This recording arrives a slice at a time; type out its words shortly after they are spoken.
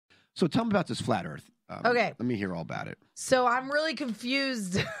So tell me about this flat Earth. Okay. Let me hear all about it. So I'm really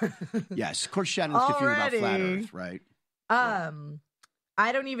confused. Yes, of course Shannon's confused about flat Earth, right?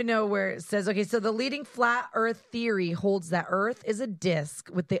 I don't even know where it says. Okay, so the leading flat Earth theory holds that Earth is a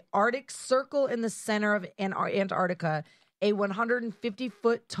disk with the Arctic Circle in the center of Antarctica, a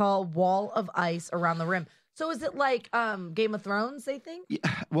 150-foot tall wall of ice around the rim. So is it like Game of Thrones, they think? Yeah,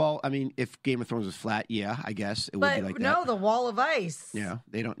 well, I mean, if Game of Thrones was flat, yeah, I guess it would be like that. No, the wall of ice. Yeah,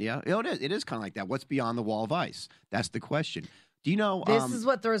 they don't. Yeah, it is kind of like that. What's beyond the wall of ice? That's the question. Do you know? This is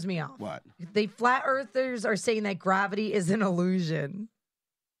what throws me off. What? The flat earthers are saying that gravity is an illusion.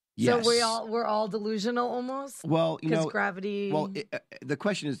 Yes. So we're all delusional almost? Well, because gravity... Well, the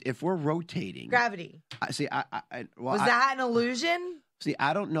question is, if we're rotating... Gravity. Was that an illusion? See,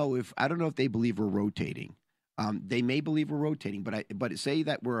 I don't know if they believe we're rotating. They may believe we're rotating, but say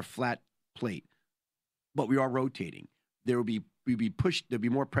that we're a flat plate, but we are rotating. We'd be pushed. There'd be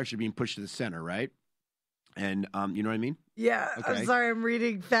more pressure being pushed to the center, right? And you know what I mean? Yeah. Okay. I'm sorry. I'm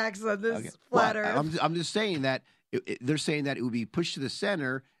reading facts on this flat Earth. I'm just saying that they're saying that it would be pushed to the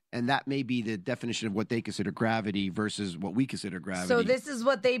center, and that may be the definition of what they consider gravity versus what we consider gravity. So this is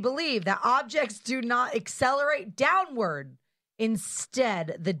what they believe, that objects do not accelerate downward.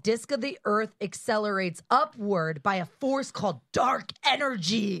 Instead, the disk of the Earth accelerates upward by a force called dark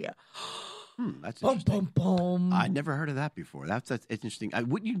energy. That's interesting. Boom, boom. I never heard of that before. That's interesting.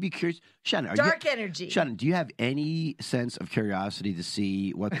 Wouldn't you be curious, Shannon? Dark energy. Shannon, do you have any sense of curiosity to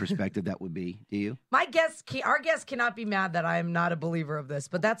see what perspective that would be? Do you? Our guest cannot be mad that I am not a believer of this,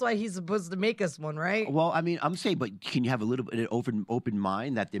 but that's why he's supposed to make us one, right? Well, I mean, I'm saying, but can you have a little bit of an open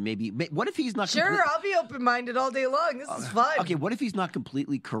mind that there may be? What if he's not? Sure, I'll be open minded all day long. This is fun. Okay, what if he's not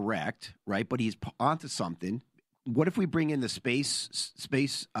completely correct, right? But he's onto something. What if we bring in the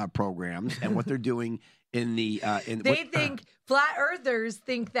space programs and what they're doing in the flat earthers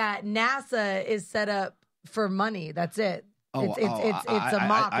think that NASA is set up for money. That's it. It's a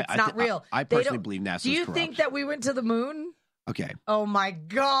mock. It's not real. I personally believe NASA. Do you corrupt. think that we went to the moon? Okay. Oh my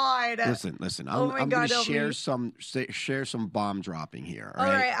God. Listen. I'm going to share some bomb dropping here. All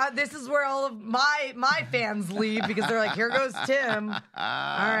right. This is where all of my fans leave because they're like, here goes Tim. All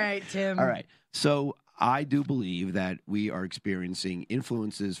right, Tim. All right. So I do believe that we are experiencing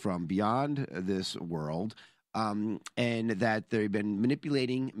influences from beyond this world, and that they've been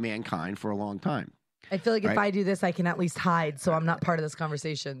manipulating mankind for a long time. I feel like if I do this, I can at least hide, so I'm not part of this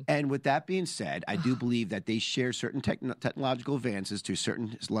conversation. And with that being said, I do believe that they share certain technological advances to a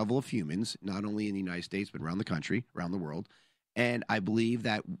certain level of humans, not only in the United States, but around the country, around the world. And I believe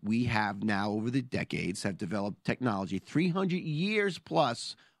that we have now, over the decades, have developed technology 300 years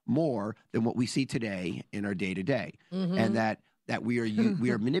plus more than what we see today in our day-to-day. And that we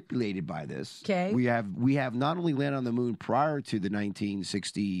are manipulated by this. Okay. We have not only landed on the moon prior to the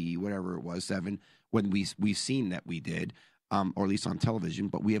 1960 whatever it was 7 when we've seen that we did, or at least on television,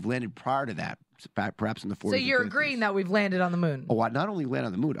 but we have landed prior to that, perhaps in the 40s. So you're 50s. agreeing that we've landed on the moon? Oh, not only landed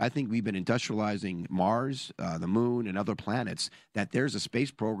on the moon, I think we've been industrializing Mars, the moon, and other planets, that there's a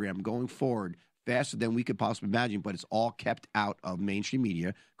space program going forward faster than we could possibly imagine, but it's all kept out of mainstream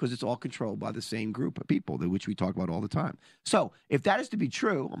media because it's all controlled by the same group of people, which we talk about all the time. So if that is to be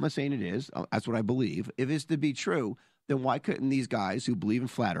true, I'm not saying it is, that's what I believe. If it's to be true, then why couldn't these guys who believe in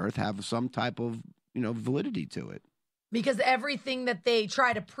flat Earth have some type of, validity to it? Because everything that they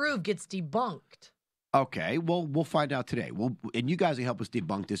try to prove gets debunked. Okay, well, we'll find out today. And you guys will help us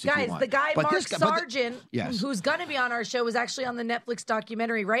debunk this if you want. Guys, the guy, Mark Sargent, yes, who's going to be on our show, was actually on the Netflix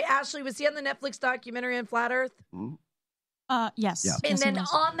documentary, right? Ashley, was he on the Netflix documentary on Flat Earth? Yes. Yeah. And then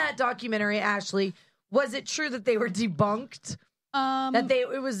on that documentary, Ashley, was it true that they were debunked?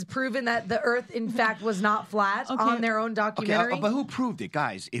 It was proven that the Earth, in fact, was not flat on their own documentary. Okay, but who proved it,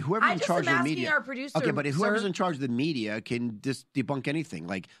 guys? Whoever's in charge of the media. Our producer. Okay, but whoever's in charge of the media can just debunk anything.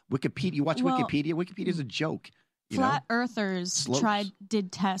 Like Wikipedia, you watch Wikipedia. Wikipedia is a joke. Flat Earthers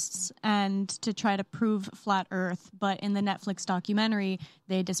did tests and to try to prove flat Earth, but in the Netflix documentary,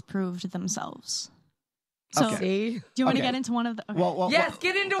 they disproved themselves. So, okay. Do you want to get into one of the? Okay. Yes,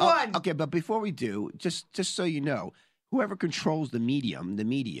 get into one. Okay, but before we do, just so you know, whoever controls the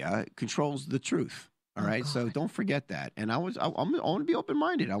media controls the truth. All right, so don't forget that. And I want to be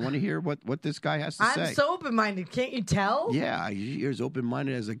open-minded. I want to hear what this guy has to say. I'm so open-minded. Can't you tell? Yeah, you're as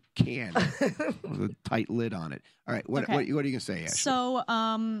open-minded as a can with a tight lid on it. All right, what are you going to say, Ashley? So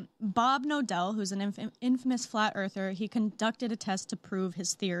Bob Nodell, who's an infamous flat earther, he conducted a test to prove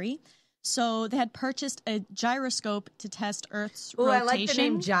his theory. So they had purchased a gyroscope to test Earth's rotation. I like the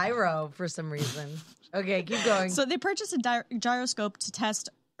name gyro for some reason. Okay, keep going. So they purchased a gyroscope to test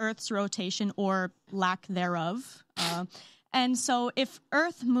Earth's rotation or lack thereof. And so if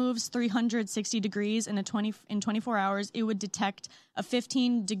Earth moves 360 degrees in 24 hours, it would detect a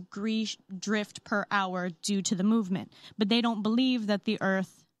 15-degree drift per hour due to the movement. But they don't believe that the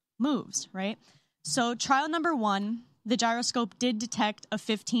Earth moves, right? So trial number 1, the gyroscope did detect a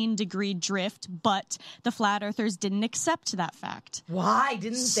 15-degree drift, but the flat earthers didn't accept that fact. Why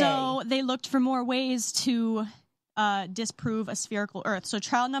didn't they? So they looked for more ways to disprove a spherical Earth. So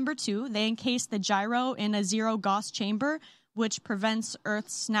trial number 2, they encased the gyro in a zero-Gauss chamber, which prevents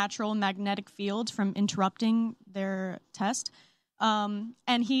Earth's natural magnetic field from interrupting their test. And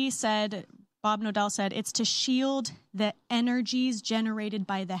Bob Nodell said, it's to shield the energies generated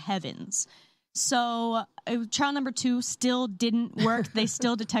by the heavens. So trial number 2 still didn't work. They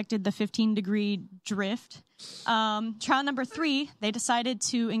still detected the 15-degree drift. Trial number 3, they decided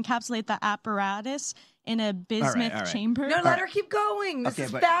to encapsulate the apparatus in a bismuth chamber. No, let her keep going. This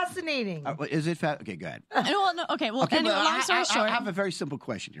is fascinating. Is it okay, go ahead. Long story short. I have a very simple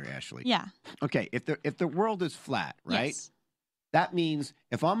question here, Ashley. Yeah. Okay, if the world is flat, right? Yes. That means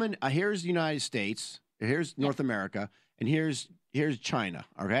if I'm in, here's the United States, here's North America, and here's China,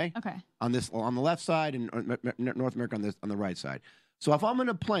 okay? Okay. On the left side, and North America on the right side. So if I'm in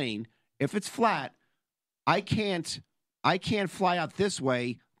a plane, if it's flat, I can't fly out this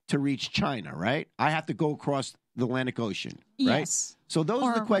way to reach China, right? I have to go across the Atlantic Ocean, right? Yes. So those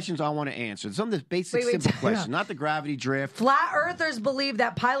are the questions I want to answer. Some of the basic, simple questions, not the gravity drift. Flat earthers believe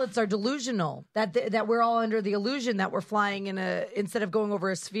that pilots are delusional, that we're all under the illusion that we're flying instead of going over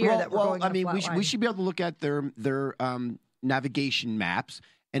a sphere, that we're going in a flat line. We should be able to look at their navigation maps,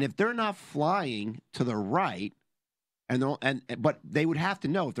 and if they're not flying to the right, but they would have to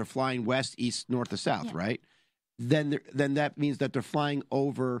know if they're flying west, east, north, or south, right? Then that means that they're flying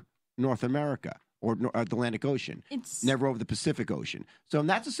over North America or the Atlantic Ocean, never over the Pacific Ocean. So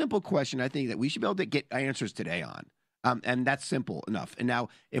that's a simple question I think that we should be able to get answers today on, and that's simple enough. And now,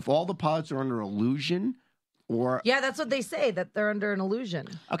 if all the pilots are under illusion, that's what they say, that they're under an illusion.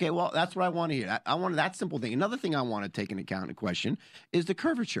 Okay, well, that's what I want to hear. I want that simple thing. Another thing I want to take into account in question is the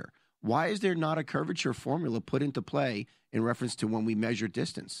curvature. Why is there not a curvature formula put into play in reference to when we measure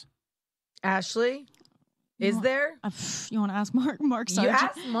distance? Ashley? Is there? You want to ask Mark? Mark Sargent. You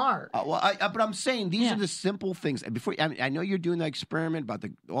asked Mark. But I'm saying these are the simple things. I know you're doing the experiment about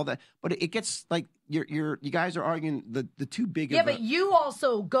all that, but it gets like you guys are arguing the too big. Yeah, but you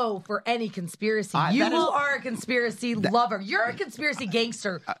also go for any conspiracy. You are a conspiracy lover. You're a conspiracy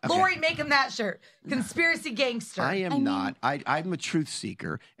gangster. Okay. Lori, make him that shirt. Conspiracy gangster. I am not. I'm a truth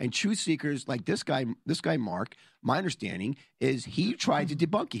seeker, and truth seekers like this guy Mark. My understanding is he tried to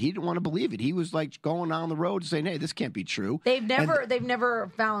debunk it. He didn't want to believe it. He was like going on the road saying, "Hey, this can't be true." They've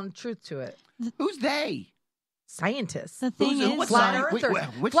never found truth to it. Who's they? Scientists. The thing is, flat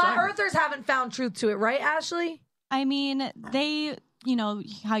earthers. Flat earthers haven't found truth to it, right, Ashley? I mean, they,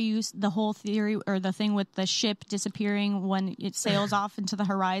 how you use the whole theory or the thing with the ship disappearing when it sails off into the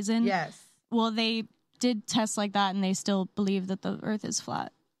horizon. Yes. Well, they did tests like that, and they still believe that the Earth is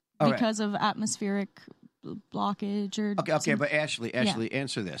flat because of atmospheric blockage or okay, but Ashley,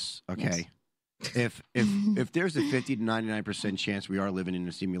 answer this. Okay, yes. If there's a 50 to 99% chance we are living in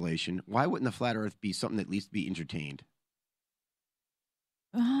a simulation, why wouldn't the flat Earth be something that at least be entertained?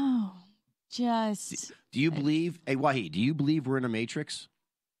 Oh, just do you believe? Hey, Wahid, do you believe we're in a matrix?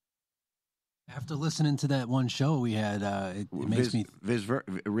 After listening to that one show we had, it makes me Riz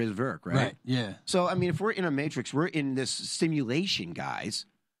Verk, right? Right. Yeah. So I mean, if we're in a matrix, we're in this simulation, guys.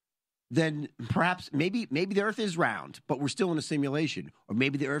 Then perhaps maybe the Earth is round, but we're still in a simulation. Or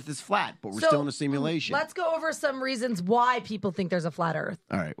maybe the Earth is flat, but we're still in a simulation. Let's go over some reasons why people think there's a flat Earth.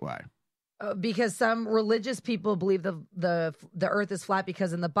 All right, why? Because some religious people believe the Earth is flat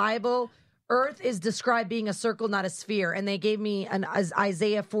because in the Bible, Earth is described being a circle, not a sphere. And they gave me an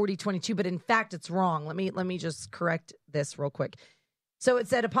Isaiah 40:22, but in fact, it's wrong. Let me just correct this real quick. So it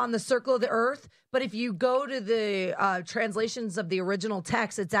said upon the circle of the earth, but if you go to the translations of the original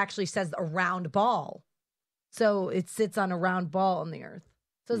text, it actually says a round ball. So it sits on a round ball on the earth.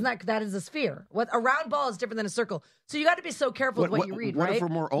 So that is a sphere. What a round ball is different than a circle. So you got to be so careful with what you read, right? What if we're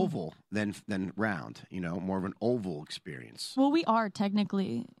more oval than round? More of an oval experience. Well, we are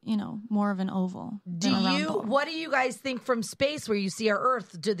technically, more of an oval. What do you guys think from space where you see our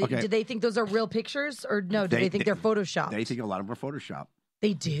Earth? Do they think those are real pictures or no? Do they think they're photoshopped? They think a lot of them are photoshopped.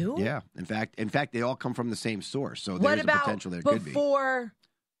 They do? Yeah. In fact, they all come from the same source. So there's a potential there could be. Oh,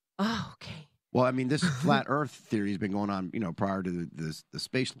 okay. Well, I mean, this flat Earth theory has been going on, prior to the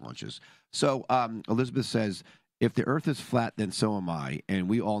space launches. So Elizabeth says, If the Earth is flat, then so am I, and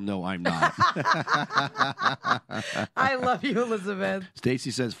we all know I'm not. I love you, Elizabeth.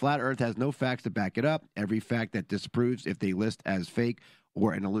 Stacy says flat Earth has no facts to back it up. Every fact that disproves if they list as fake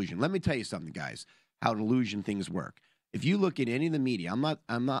or an illusion. Let me tell you something, guys. How an illusion things work. If you look at any of the media,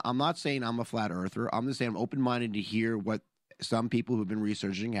 I'm not saying I'm a flat earther. I'm just saying I'm open-minded to hear what some people who've been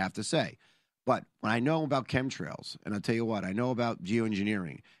researching have to say. But when I know about chemtrails, and I'll tell you what, I know about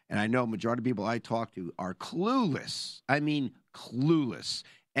geoengineering, and I know majority of people I talk to are clueless. I mean, clueless.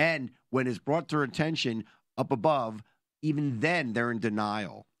 And when it's brought to their attention up above, even then they're in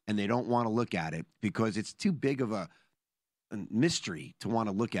denial, and they don't want to look at it because it's too big of a mystery to want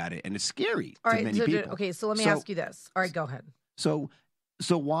to look at it, and it's scary to many people. Okay, so let me ask you this. All right, go ahead. So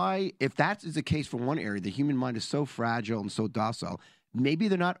why, if that is the case for one area, the human mind is so fragile and so docile, maybe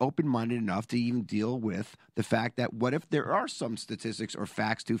they're not open-minded enough to even deal with the fact that what if there are some statistics or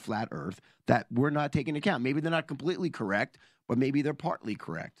facts to flat Earth that we're not taking into account? Maybe they're not completely correct, but maybe they're partly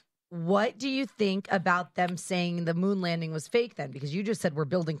correct. What do you think about them saying the moon landing was fake then? Because you just said we're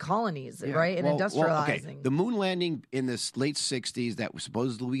building colonies, right? And industrializing. Okay. The moon landing in the late 60s that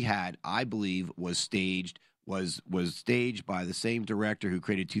supposedly we had, I believe, was staged by the same director who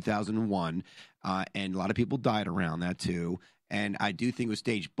created 2001, and a lot of people died around that too. And I do think it was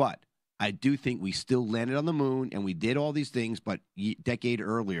staged, but I do think we still landed on the moon and we did all these things, but a decade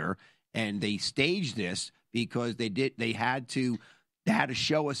earlier, and they staged this because they had to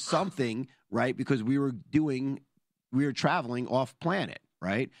show us something, right? Because we were traveling off planet,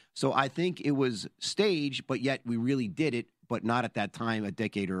 right? So I think it was staged, but yet we really did it, but not at that time, a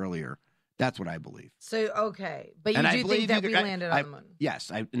decade earlier. That's what I believe. So, okay. But you do think that we landed on the moon?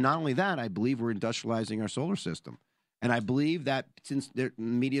 Yes. Not only that, I believe we're industrializing our solar system. And I believe that since the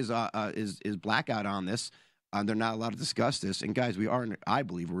media is blackout on this, they're not allowed to discuss this. And guys, I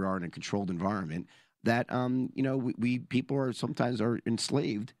believe we are in a controlled environment that we people are sometimes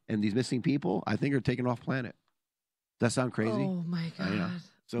enslaved, and these missing people I think are taken off planet. Does that sound crazy? Oh my God!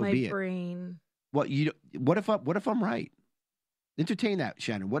 So my be brain. it. What if I'm right? Entertain that,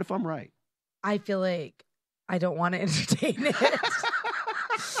 Shannon. What if I'm right? I feel like I don't want to entertain it.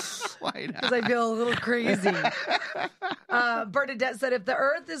 Why not? Because I feel a little crazy. Bernadette said, if the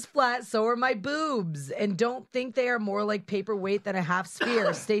earth is flat, so are my boobs. And don't think they are more like paperweight than a half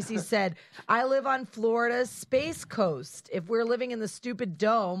sphere. Stacy said, I live on Florida's Space Coast. If we're living in the stupid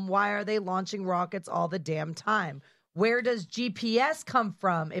dome, why are they launching rockets all the damn time? Where does GPS come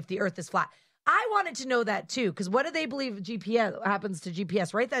from if the earth is flat? I wanted to know that too, because what do they believe GPS happens to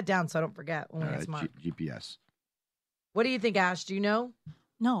GPS? Write that down so I don't forget when we ask Mark. GPS. What do you think, Ash? Do you know?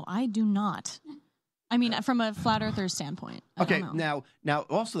 No, I do not. I mean, from a flat earther standpoint. Okay, now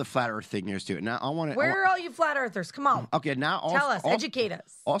also the flat earth thing is too. Now I want to. Where are all you flat earthers? Come on. Okay, now also, tell us, educate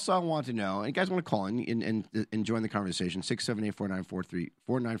us. Also, I want to know, and you guys want to call in and join the conversation,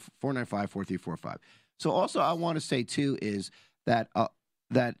 678-4945-4345. So also I want to say too is that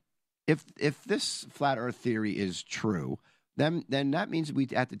that if this flat earth theory is true, then that means we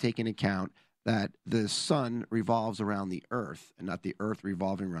have to take into account that the sun revolves around the earth and not the earth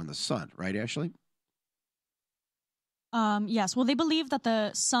revolving around the sun. Right, Ashley? Yes. Well, they believe that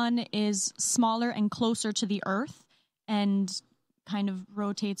the sun is smaller and closer to the earth and kind of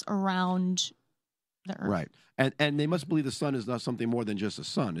rotates around the earth. Right. And they must believe the sun is not something more than just a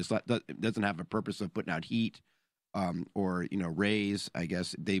sun. It doesn't have a purpose of putting out heat or rays. I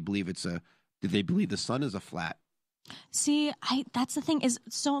guess they believe they believe the sun is a flat. See, that's the thing is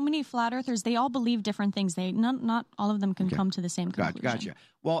so many flat earthers, they all believe different things. Not all of them can come to the same conclusion. Gotcha.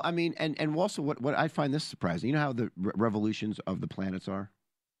 Well, I mean, and also what I find this surprising, you know how the revolutions of the planets are?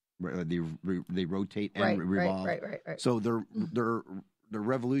 They rotate and revolve. Right. So they're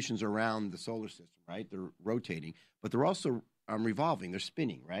revolutions around the solar system, right? They're rotating, but they're also revolving. They're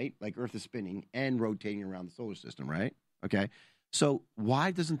spinning, right? Like Earth is spinning and rotating around the solar system, right? Okay. So why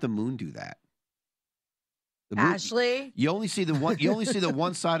doesn't the moon do that? Ashley, you only see the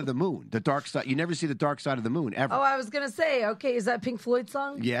one side of the moon, the dark side. You never see the dark side of the moon ever. Oh, I was gonna say, okay, is that Pink Floyd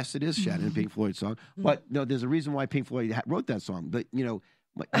song? Yes, it is, Shannon, Pink Floyd song. But no, there's a reason why Pink Floyd wrote that song. But you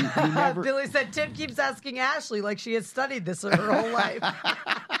never. Billy said Tim keeps asking Ashley like she has studied this her whole life.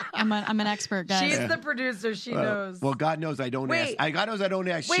 I'm an expert, guys. She's the producer. She knows. Well, God knows I don't ask. God knows I don't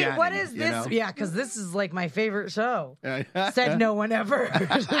ask. Wait, Shannon, what is this? know? Yeah, because this is like my favorite show. Said no one ever.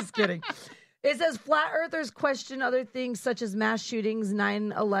 Just kidding. It says flat earthers question other things such as mass shootings,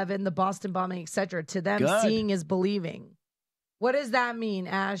 9/11, the Boston bombing, etc. To them, seeing is believing. What does that mean,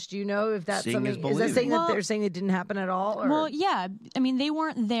 Ash? Do you know if that's seeing something? Is that saying that they're saying it didn't happen at all? Or? Well, yeah. I mean, they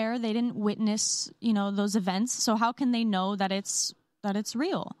weren't there. They didn't witness, those events. So how can they know that it's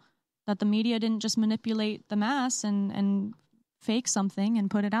real? that the media didn't just manipulate the mass and fake something and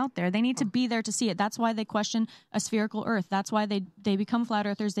put it out there. They need to be there to see it. That's why they question a spherical Earth. That's why they become flat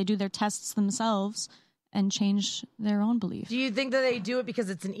earthers. They do their tests themselves and change their own belief. Do you think that they do it because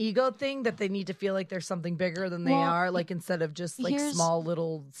it's an ego thing, that they need to feel like there's something bigger than they are, like instead of just like small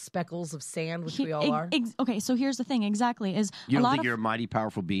little speckles of sand, which we all are? Okay, so here's the thing. Exactly, is you don't think you're a mighty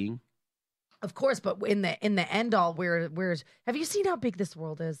powerful being? Of course, but in the end all, have you seen how big this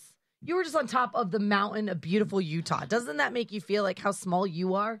world is? You were just on top of the mountain of beautiful Utah. Doesn't that make you feel like how small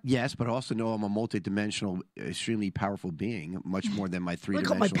you are? Yes, but I also know I'm a multidimensional, extremely powerful being, much more than my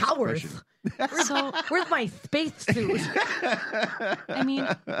three-dimensional Look at my powers. Where's my space suit? I mean,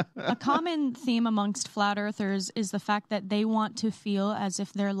 a common theme amongst flat earthers is the fact that they want to feel as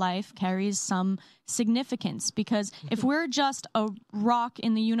if their life carries some significance. Because if we're just a rock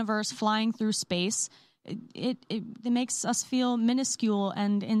in the universe flying through space, it makes us feel minuscule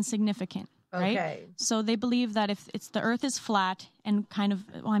and insignificant, right? Okay. So they believe that if the Earth is flat and kind of,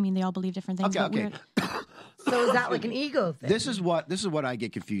 well, I mean, they all believe different things. Okay. So is that like an ego thing? This is what I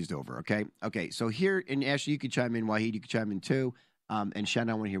get confused over. Okay. So here, and Ashley, you could chime in. Wahid, you could chime in too. And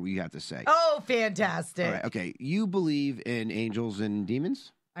Shannon, I want to hear what you have to say. Oh, fantastic! All right. Okay. You believe in angels and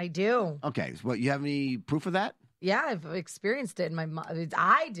demons? I do. Okay. So, you have any proof of that? Yeah, I've experienced it in my mind.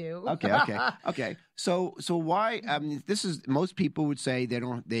 I do. Okay. So why? This is, most people would say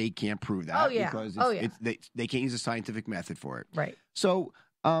they can't prove that. Oh yeah. Because they can't use a scientific method for it. Right. So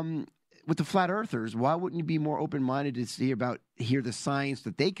with the flat earthers, why wouldn't you be more open-minded to hear the science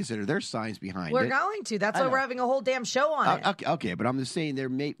that they consider their science behind it? We're going to. That's why we're having a whole damn show on it. Okay, but I'm just saying there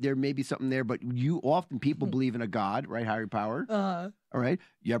may be something there. But people believe in a God, right? Higher power. All right.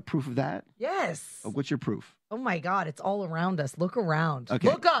 You have proof of that? Yes. What's your proof? Oh my God, it's all around us. Look around. Okay.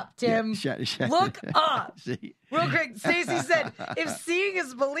 Look up, Tim. Yeah, Look up. Real quick, Stacey said, if seeing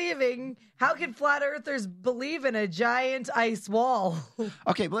is believing, how can flat earthers believe in a giant ice wall?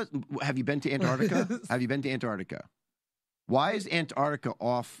 Okay, but have you been to Antarctica? Why is Antarctica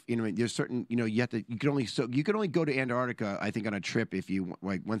off? There's certain, you can only go to Antarctica, I think, on a trip if you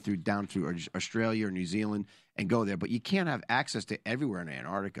went down through Australia or New Zealand and go there, but you can't have access to everywhere in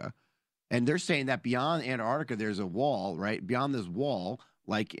Antarctica. And they're saying that beyond Antarctica, there's a wall, right? Beyond this wall,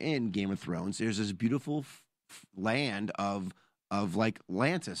 like in Game of Thrones, there's this beautiful land of like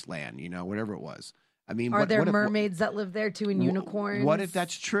Atlantis land, whatever it was. I mean, are there mermaids that live there too, and unicorns? What if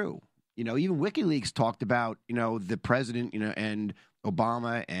that's true? Even WikiLeaks talked about, the president, and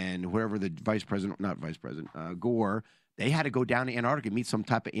Obama and whoever the Gore, they had to go down to Antarctica and meet some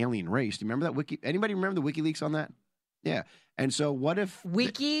type of alien race. Do you remember that? Anybody remember the WikiLeaks on that? Yeah. And so what if...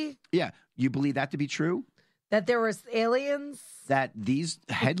 Yeah. You believe that to be true? That there was aliens? That these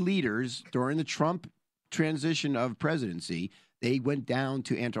head leaders during the Trump transition of presidency, they went down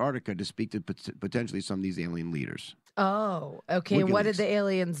to Antarctica to speak to potentially some of these alien leaders. Oh, okay. WikiLeaks. What did the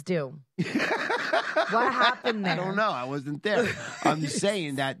aliens do? What happened there? I don't know. I wasn't there. I'm just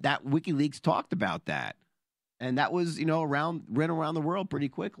saying that WikiLeaks talked about that. And that was, ran around the world pretty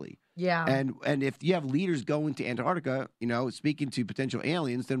quickly. Yeah. And if you have leaders going to Antarctica, speaking to potential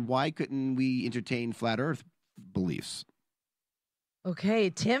aliens, then why couldn't we entertain flat Earth beliefs?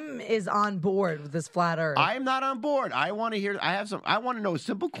 Okay, Tim is on board with this flat Earth. I am not on board. I want to hear. I want to know a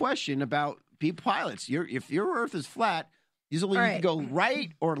simple question about pilots. If your Earth is flat, you can go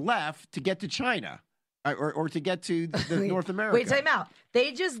right or left to get to China. Or to get to the North America. Wait, time out.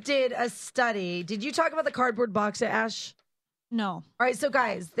 They just did a study. Did you talk about the cardboard box, Ash? No. All right, so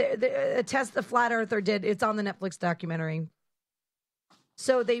guys, a test the flat earther did. It's on the Netflix documentary.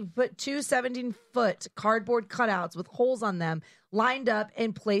 So they put two 17-foot cardboard cutouts with holes on them lined up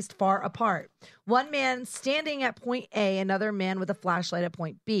and placed far apart. One man standing at point A, another man with a flashlight at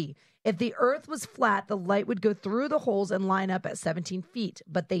point B. If the earth was flat, the light would go through the holes and line up at 17 feet,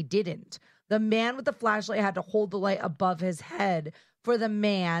 but they didn't. The man with the flashlight had to hold the light above his head for the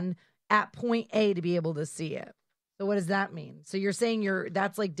man at point A to be able to see it. So what does that mean? So you're saying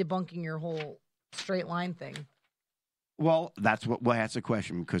that's like debunking your whole straight line thing. Well, that's the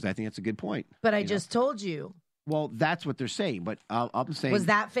question, because I think that's a good point. But I just told you. Well, that's what they're saying, but I'm saying... Was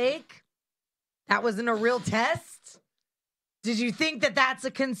that fake? That wasn't a real test? Did you think that that's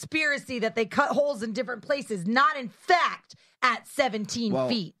a conspiracy, that they cut holes in different places? Not in fact at 17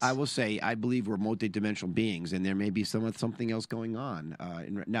 feet. I will say, I believe we're multidimensional beings, and there may be something else going on.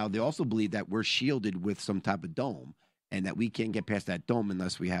 Now, they also believe that we're shielded with some type of dome, and that we can't get past that dome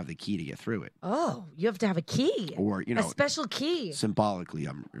unless we have the key to get through it. Oh, you have to have a key. Or, a special key. Symbolically,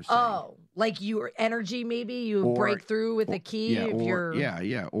 I'm saying. Oh, like your energy, maybe? You break through with a key if you're...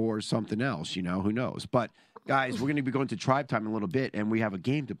 Yeah, or something else, who knows. But Guys, we're going to be going to Tribe Time in a little bit, and we have a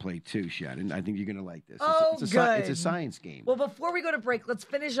game to play too, Shannon. I think you're going to like this. Good. It's a science game. Well, before we go to break, let's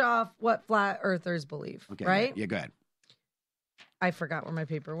finish off what flat earthers believe, Okay, right? Yeah, go ahead. I forgot where my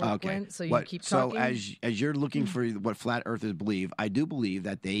paperwork went, so you keep so talking. So as you're looking for what flat earthers believe, I do believe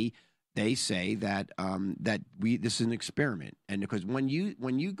that they say that this is an experiment, and because when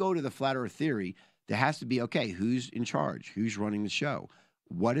you go to the flat Earth theory, there has to be who's in charge, who's running the show.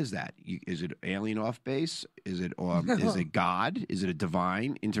 What is that? Is it alien off base? Is it is it God? Is it a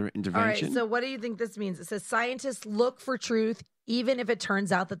divine intervention? All right. So what do you think this means? It says scientists look for truth even if it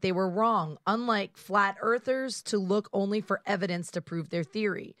turns out that they were wrong. Unlike flat earthers, to look only for evidence to prove their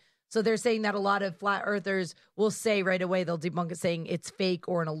theory. So they're saying that a lot of flat earthers will say right away, they'll debunk it saying it's fake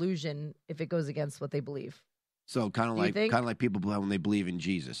or an illusion if it goes against what they believe. So kind of like people when they believe in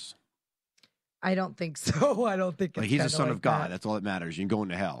Jesus. I don't think so. I don't think it's he's the son of God. That. That's all that matters. You can go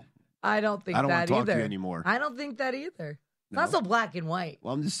into hell. I don't think I don't that want to talk either. to you anymore. I don't think that either. It's No? not so black and white.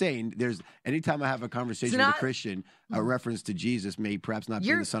 Well, I'm just saying, anytime I have a conversation with a Christian, a reference to Jesus may perhaps not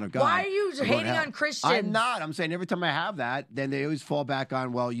be the son of God. Why are you hating on Christians? I'm not. I'm saying every time I have that, then they always fall back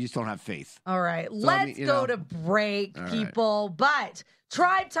on, well, you just don't have faith. All right. Let's go to break, people. But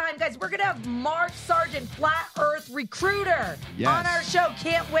Tribe Time, guys, we're going to have Mark Sargent, Flat Earth Recruiter, on our show.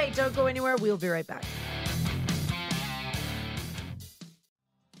 Can't wait. Don't go anywhere. We'll be right back.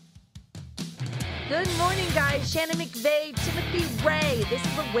 Good morning, guys. Shannon McVeigh, Timothy Ray. This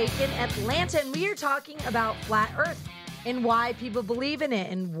is Awaken Atlanta, and we are talking about flat Earth and why people believe in it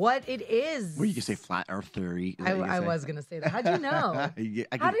and what it is. Well, you can say flat Earth theory. I was going to say that. How'd you know?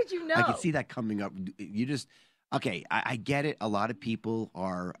 How did you know? I can see that coming up. You just I get it. A lot of people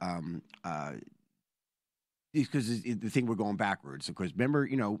are because the thing we're going backwards. Of course, remember,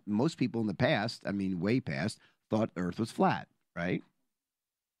 most people in the past, way past, thought Earth was flat, right?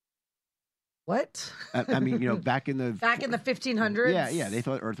 What? back in the 1500s. Yeah, they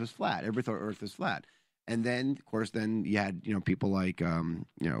thought Earth was flat. Everybody thought Earth was flat, and then of course, you had people like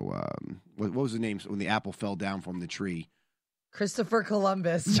what was the name when the apple fell down from the tree? Christopher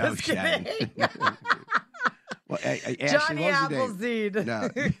Columbus. Just kidding. Well, Johnny Appleseed. No.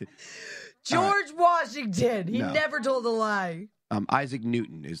 George Washington. He never told a lie. Isaac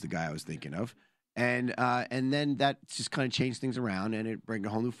Newton is the guy I was thinking of. And then that just kind of changed things around, and it bring a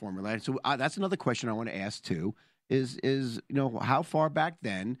whole new formula. And so that's another question I want to ask too: is how far back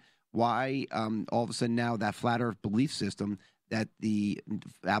then? Why all of a sudden now that flat Earth belief system, that the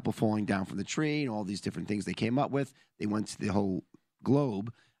apple falling down from the tree and all these different things they came up with, they went to the whole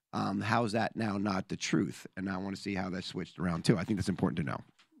globe. How is that now not the truth? And I want to see how that switched around too. I think that's important to know.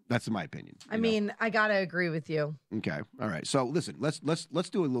 That's my opinion. I mean, I gotta agree with you. Okay, all right. So listen, let's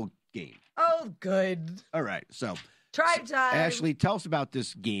do a little game. Oh, good. All right. So Tribe Time. Ashley, tell us about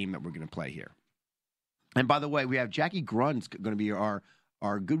this game that we're going to play here. And by the way, we have Jackie Grunn's going to be our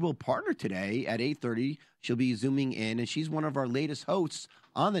Goodwill partner today at 8:30. She'll be zooming in, and she's one of our latest hosts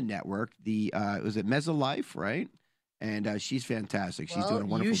on the network. Was it Mezza Life, right? And she's fantastic. She's doing a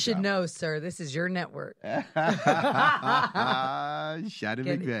wonderful job. You should know, sir. This is your network. Shannon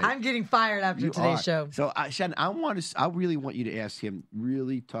McVeigh. I'm getting fired after today's show. So, Shannon, I really want you to ask him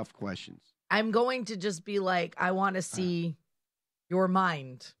really tough questions. I'm going to just be like, I want to see your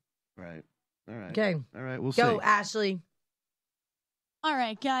mind. Right. All right. Okay. All right. We'll see. Go, Ashley. All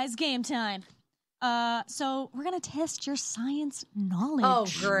right, guys, game time. So we're going to test your science knowledge. Oh,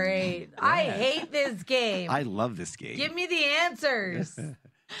 great. Yeah. I hate this game. I love this game. Give me the answers.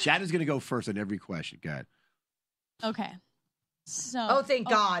 Shannon's going to go first on every question. Go ahead. Okay. So. Oh, thank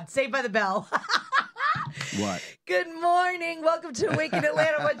God. Saved by the bell. What? Good morning. Welcome to Awaken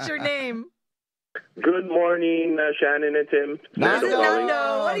Atlanta. What's your name? Good morning, Shannon and Tim. Nando,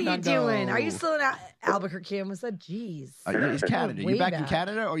 what are you doing? Are you still in Albuquerque? Was that? Jeez. It's Canada. You back in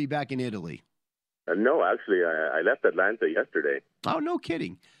Canada or are you back in Italy? No, actually, I left Atlanta yesterday. Oh, no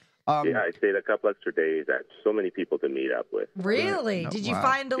kidding. Yeah, I stayed a couple extra days. I had so many people to meet up with. Really? Did you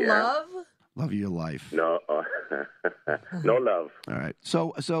find a love? Love of your life. No, no love. All right.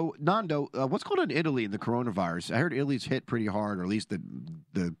 So Nando, what's going on in Italy in the coronavirus? I heard Italy's hit pretty hard, or at least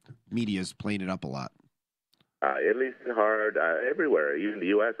the media's playing it up a lot. Italy's hard everywhere. Even the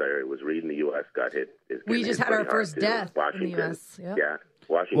U.S. I was reading the U.S. got hit. We just had our first death in the U.S. Yep. Yeah,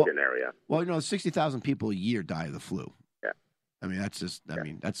 Washington area. Well, 60,000 people a year die of the flu. Yeah. I mean, that's just. I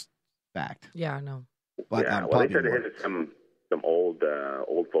mean, that's fact. Yeah, I know. But, well, they said it hit some old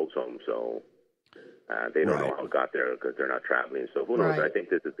folks' homes, so they don't know how it got there because they're not traveling. So who knows? I think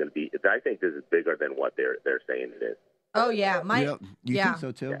this is going to be. I think this is bigger than what they're saying it is. Oh yeah, You yeah. think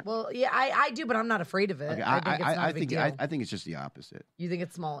so too? Well, yeah, I do, but I'm not afraid of it. Okay, I think it's not a big deal. I think it's just the opposite. You think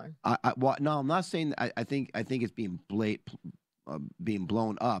it's smaller? Well, no, I'm not saying that. I think it's being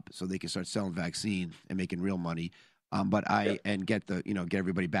blown up so they can start selling vaccines and making real money. And get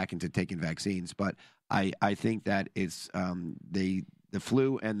everybody back into taking vaccines. But I think that it's the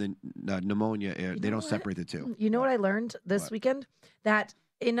flu and the pneumonia. They don't separate the two. You know what I learned this weekend? That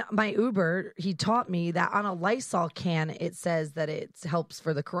in my Uber, he taught me that on a Lysol can, it says that it helps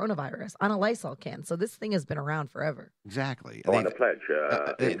for the coronavirus on a Lysol can. So this thing has been around forever. Exactly. On the pledge,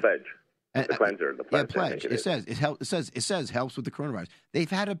 pledge. The cleanser, the pledge. Yeah, pledge. It says helps with the coronavirus. They've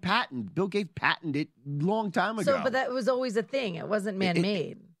had a patent. Bill Gates patented it a long time ago. So, but that was always a thing. It wasn't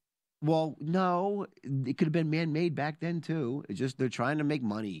man-made. Well, no, it could have been man-made back then too. It's just they're trying to make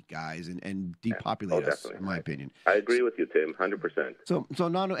money, guys, and depopulate us. In my opinion, I agree with you, Tim, 100%. So,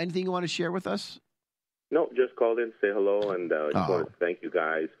 Nando, anything you want to share with us? No, just called in to say hello, and just want to thank you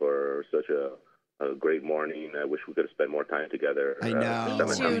guys for such a great morning. I wish we could have spent more time together. I know.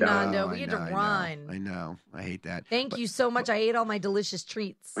 Me too, Nando. We had to run. I know. I hate that. Thank you so much. I ate all my delicious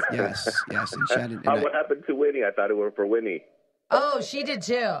treats. Yes. And Shannon. What happened to Winnie? I thought it were for Winnie. Oh, she did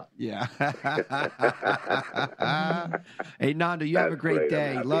too. Yeah. Hey, Nando, you have a great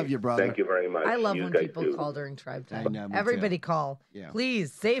day. Love you, brother. Thank you very much. I love when people call during tribe time. I know, Everybody call. Yeah.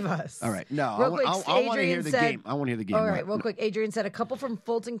 Please save us. All right. No, I want to hear the game. I want to hear the game. All right, real quick. Adrian said a couple from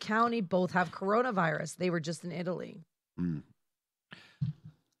Fulton County both have coronavirus. They were just in Italy.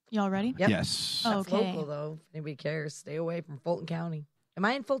 Y'all ready? Yep. Yes. That's local, though. If anybody cares, stay away from Fulton County. Am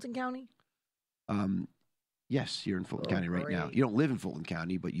I in Fulton County? Yes, you're in Fulton County right now. You don't live in Fulton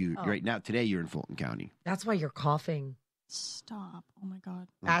County, but right now, today, you're in Fulton County. That's why you're coughing. Stop. Oh, my God.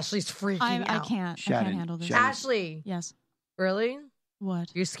 Ashley's freaking out. I can't handle this. Ashley. Yes. Really?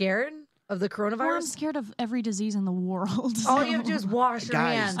 What? You're scared of the coronavirus? Well, I'm scared of every disease in the world. All you have to do is wash your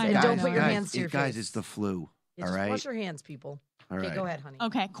hands and don't put your hands to your face. Guys, it's the flu. Yeah, all right? Wash your hands, people. All right. Go ahead, honey.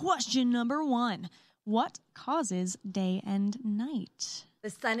 Okay, question number 1. What causes day and night? The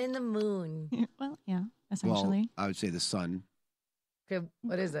sun and the moon. Well, yeah, essentially. Well, I would say the sun. Okay,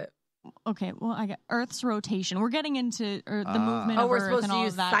 what is it? Okay, well, I get Earth's rotation. We're getting into the movement of Earth and all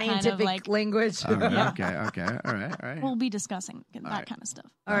of that scientific kind of like language. All right, okay, all right. We'll be discussing that kind of stuff.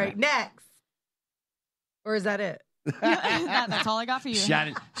 All right, next. Or is that it? That's all I got for you.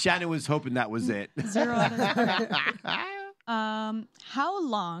 Shannon was hoping that was it. 0 out of how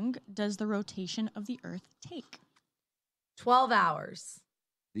long does the rotation of the Earth take? 12 hours.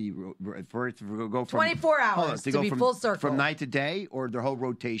 For it to go from 24 hours to be full circle. From night to day or the whole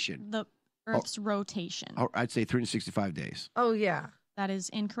rotation? The Earth's rotation. I'd say 365 days. Oh, yeah. That is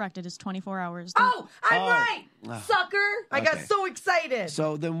incorrect. It is 24 hours. I'm right, sucker! I got so excited.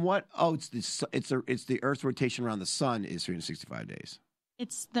 So then what? Oh, it's the Earth's rotation around the sun is 365 days.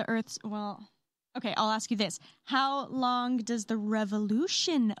 It's the Earth's. Well, okay. I'll ask you this: how long does the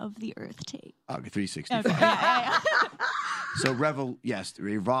revolution of the Earth take? Okay, 365. Okay, yeah. So it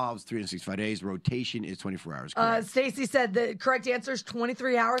revolves 365 days. Rotation is 24 hours. Stacy said the correct answer is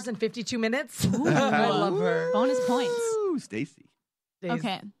 23 hours and 52 minutes. I love her. Bonus points. Ooh, Stacy.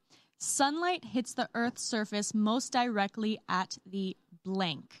 Okay. Sunlight hits the Earth's surface most directly at the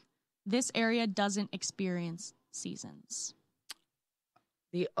blank. This area doesn't experience seasons.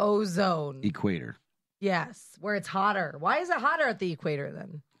 The ozone. Equator. Yes, where it's hotter. Why is it hotter at the equator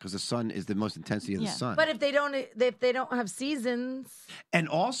then? Because the sun is the most intensity of the sun. But if they don't have seasons, and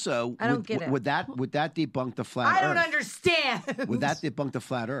also, I don't get it. Would that debunk the flat Earth? I don't understand. Would that debunk the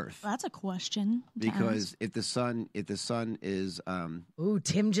flat Earth? Well, that's a question. Because if the sun is, ooh,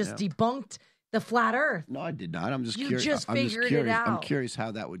 Tim just debunked the flat Earth. No, I did not. I'm just curious. You just figured it out. I'm curious how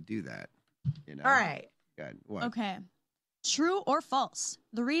that would do that. All right. Good. What? Okay. True or false?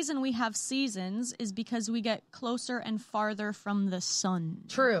 The reason we have seasons is because we get closer and farther from the sun.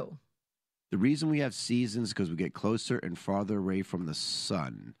 True. The reason we have seasons is because we get closer and farther away from the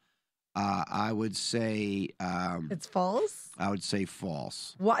sun. I would say it's false. I would say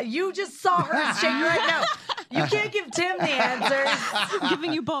false. Why? You just saw her shake right now. You can't give Tim the answers. I'm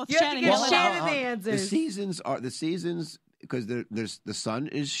giving you both. You have to give Shannon the answers. The seasons because the sun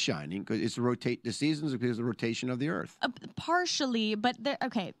is shining because it's the seasons because of the rotation of the Earth. Partially, but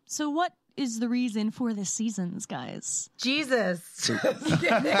okay. So what is the reason for the seasons, guys? Jesus.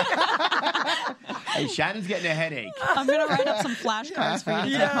 Hey, Shannon's getting a headache. I'm gonna write up some flashcards for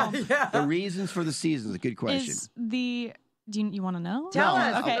you to take home. Yeah. The reasons for the seasons. A good question. Do you want to know? Tell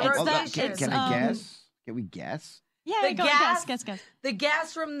us. Okay, can I guess? Can we guess? Yeah, guess. The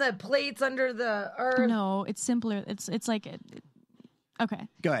gas from the plates under the Earth. No, it's simpler. It's like okay.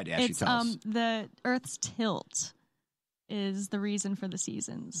 Go ahead, Ashley. It's tell us. the Earth's tilt. is the reason for the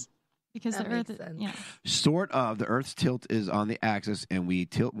seasons. Because That the Earth, makes sense. yeah. Sort of. The Earth's tilt is on the axis, and we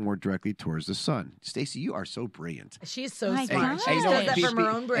tilt more directly towards the sun. Stacey, you are so brilliant. She's so My smart. God. She Hey, just you know does what? that from her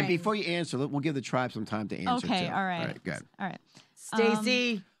own brain. And before you answer, we'll give the tribe some time to answer, Okay, too. all right. All right, good. All right.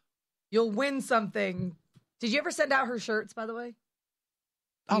 Stacey, you'll win something. Did you ever send out her shirts, by the way?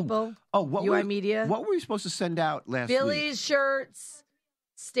 People? What UI were, Media? What were we supposed to send out last week? Billy's shirts,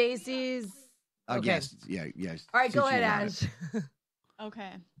 Stacey's. Okay. Yes. Yeah, yes. All right, go Since you ahead, want it. Ash. Okay.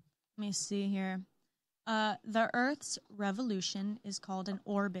 Let me see here. The Earth's revolution is called an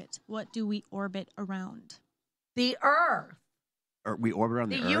orbit. What do we orbit around? The Earth. Or we orbit around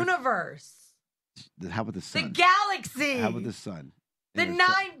The the Earth. universe. How about the The sun? galaxy. How about the sun? The And 9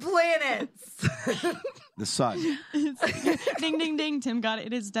 planets. The sun. Ding, ding, ding. Tim got it.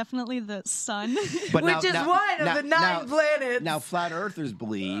 It is definitely the sun. But Which is one of the 9 planets. Now, flat earthers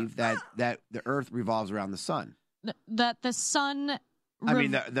believe that the Earth revolves around the sun. That the sun.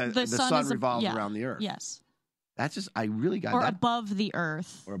 The sun is revolves around the Earth. Yes. That's just, I really got Or that. above the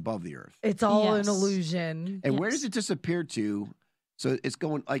Earth. Or above the Earth. It's all Yes. an illusion. And where Yes. does it disappear to? So it's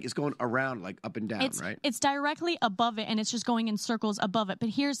going around, like up and down, right? It's directly above it, and it's just going in circles above it. But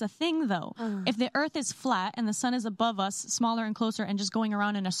here's the thing, though. If the Earth is flat and the sun is above us, smaller and closer, and just going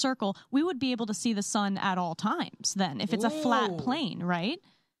around in a circle, we would be able to see the sun at all times then, if it's a flat Ooh. plane, right?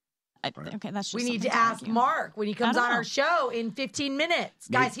 Okay, that's just We need something to ask argue. Mark when he comes I don't on our know. show in 15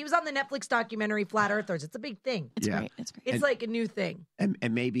 minutes. Maybe- Guys, he was on the Netflix documentary Flat Earthers. It's a big thing. It's Yeah. great. It's great. It's like a new thing. And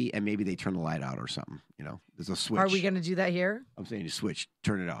maybe they turn the light out or something. You know, there's a switch. Are we going to do that here? I'm saying you switch,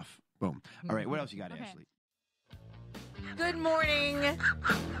 turn it off. Boom. All right, what else you got, Okay. Ashley? Good morning.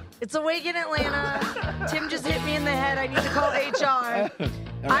 It's Awaken Atlanta. Tim just hit me in the head. I need to call HR.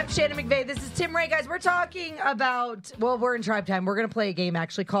 I'm Shannon McVeigh. This is Tim Ray, guys. We're talking about, we're in tribe time. We're going to play a game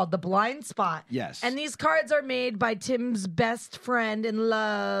actually called The Blind Spot. Yes. And these cards are made by Tim's best friend and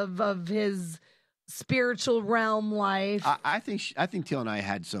love of his spiritual realm life. I think Teal and I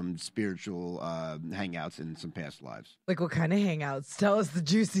had some spiritual hangouts in some past lives. Like what kind of hangouts? Tell us the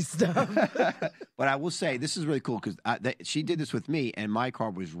juicy stuff. But I will say this is really cool because she did this with me, and my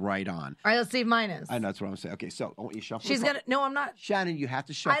card was right on. All right, let's see if mine is. I know that's what I'm saying. Okay, so I want you to shuffle. She's the going card. to, no, I'm not. Shannon, you have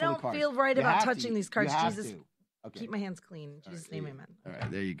to shuffle I the don't cards. feel right You about have touching to. these cards. You have Jesus. to. Okay. Keep my hands clean. In Jesus' name, amen. All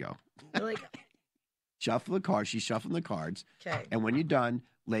right, there you go. You're like, Shuffle the cards. She's shuffling the cards. okay. And when you're done,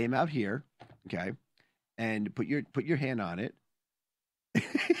 lay them out here. Okay. And put your hand on it.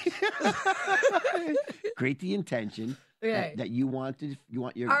 Create the intention Okay. that you want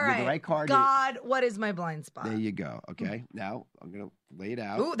your All the right. right card. God, what is my blind spot? There you go. Okay. Now I'm gonna lay it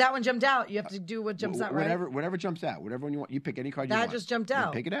out. Ooh, that one jumped out. You have to do what jumps out, right? Whatever jumps out. Whatever one you want. You pick any card you That want. just jumped Then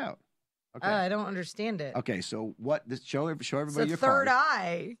out. Pick it out. Okay. I don't understand it. Okay. So what? Show It's everybody the your third card.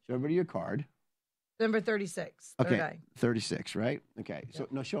 eye. Show everybody your card. Number 36. Third Okay. eye. 36. Right. Okay. So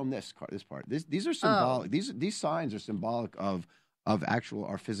no, show them this card. This part. These are symbolic. These signs are symbolic of actual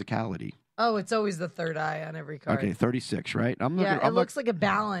our physicality. Oh, it's always the third eye on every card. Okay, 36, right? I'm not Yeah, gonna, it looks like a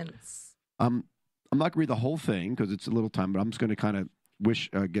balance. I'm not going to read the whole thing because it's a little time, but I'm just going to kind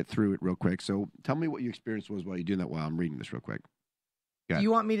of get through it real quick. So tell me what your experience was while you're doing that while I'm reading this real quick. Yeah.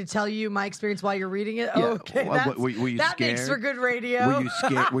 You want me to tell you my experience while you're reading it? Yeah. Okay, Well, were you that scared? makes for good radio. Were you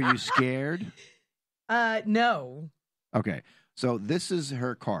scared? Were you scared? No. Okay, so this is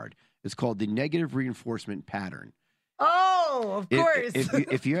her card. It's called the negative reinforcement pattern. Oh, of course.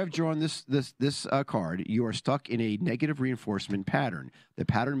 If you have drawn this card, you are stuck in a negative reinforcement pattern. The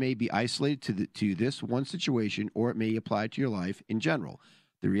pattern may be isolated to this one situation, or it may apply to your life in general.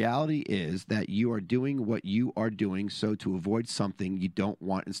 The reality is that you are doing what you are doing so to avoid something you don't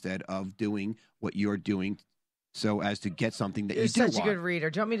want instead of doing what you are doing so as to get something that You're you do want. such a good reader.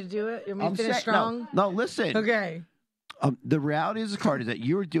 Do you want me to do it? You want me to finish saying- strong? No, listen. Okay. The reality of the card is that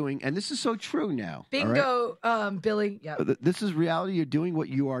you're doing, and this is so true now. all right? Bingo, Billy. Yeah. This is reality. You're doing what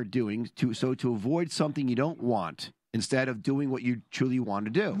you are doing to avoid something you don't want instead of doing what you truly want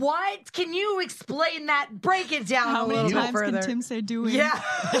to do. What? Can you explain that? Break it down How a many little bit times further. can Tim say doing? Yeah.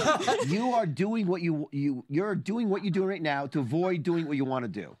 You are doing what you're doing what you're doing right now to avoid doing what you want to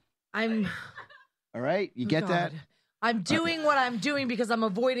do. I'm. All right, you get that? God. I'm doing what I'm doing because I'm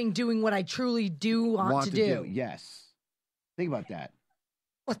avoiding doing what I truly do want to do. Yes. Think about that.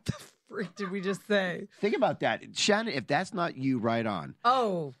 What the freak did we just say? Think about that, Shannon. If that's not you, right on.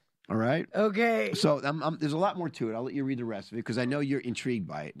 Oh. All right. Okay. So there's a lot more to it. I'll let you read the rest of it because I know you're intrigued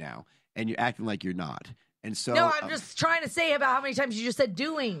by it now, and you're acting like you're not. And so No, I'm just trying to say about how many times you just said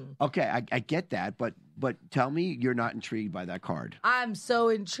doing. Okay, I get that, but tell me you're not intrigued by that card. I'm so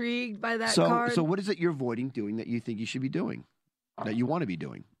intrigued by that card. So what is it you're avoiding doing that you think you should be doing, that you want to be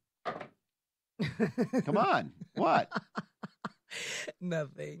doing? Come on. What?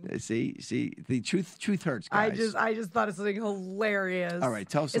 Nothing. See, the truth hurts, guys. I just thought of something hilarious. All right,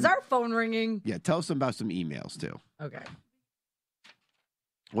 tell us. Is our phone ringing? Yeah, tell us about some emails too. Okay.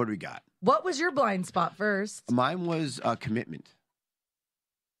 What do we got? What was your blind spot first? Mine was commitment.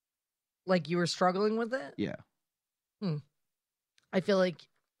 Like you were struggling with it? Yeah. I feel like,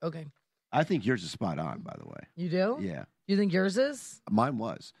 okay. I think yours is spot on, by the way. You do? Yeah. You think yours is? Mine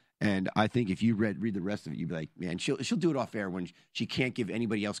was. And I think if you read the rest of it, you'd be like, man, she'll do it off air when she can't give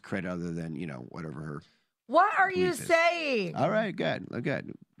anybody else credit other than, whatever her. What are you belief is. saying? All right, good.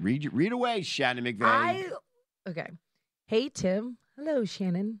 Read away, Shannon McVeigh. Okay. Hey, Tim. Hello,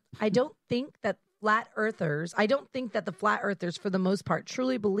 Shannon. I don't think that the flat earthers, for the most part,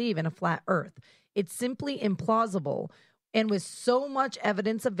 truly believe in a flat earth. It's simply implausible. And with so much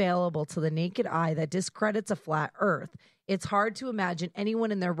evidence available to the naked eye that discredits a flat earth, it's hard to imagine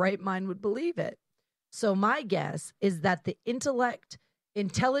anyone in their right mind would believe it. So my guess is that the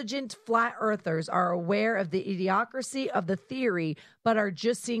intelligent flat earthers are aware of the idiocracy of the theory, but are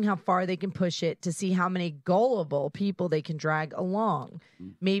just seeing how far they can push it to see how many gullible people they can drag along.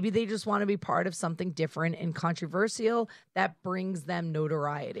 Maybe they just want to be part of something different and controversial that brings them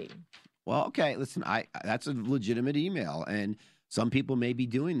notoriety. Well, okay, listen, that's a legitimate email, and some people may be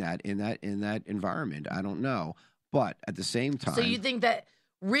doing that in that environment. I don't know, but at the same time, so you think that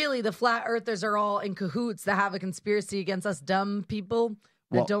really the flat earthers are all in cahoots that have a conspiracy against us dumb people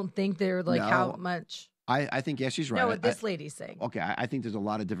that don't think they're like how much? I think yes, she's right. No, what this lady's saying. Okay, I think there's a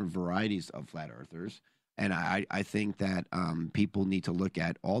lot of different varieties of flat earthers, and I think that people need to look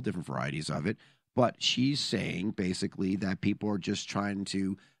at all different varieties of it. But she's saying basically that people are just trying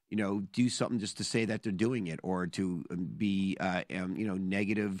to do something just to say that they're doing it, or to be,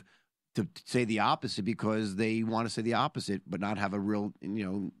 negative, to say the opposite because they want to say the opposite, but not have a real,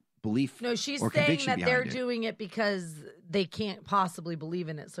 belief. No, she's or saying that they're it. doing it because they can't possibly believe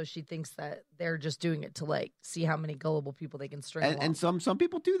in it. So she thinks that they're just doing it to see how many gullible people they can string along. And some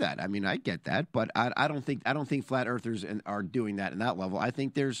people do that. I mean, I get that, but I don't think flat earthers are doing that in that level. I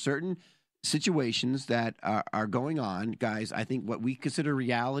think there's certain situations that are going on, guys. I think what we consider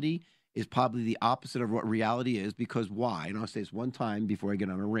reality is probably the opposite of what reality is, because why? And I'll say this one time before I get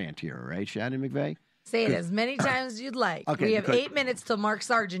on a rant here, all right, Shannon McVeigh? Say it as many times as you'd like. Okay, we have 8 minutes till Mark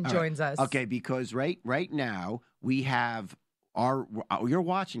Sargent joins us. Okay, because right now we have you're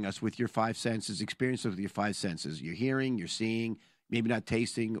watching us with your five senses, experience with your five senses. You're hearing, you're seeing, maybe not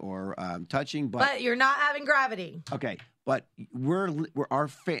tasting or touching, but you're not having gravity. Okay, but our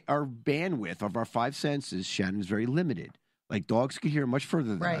bandwidth of our five senses, Shannon, is very limited. Like dogs can hear much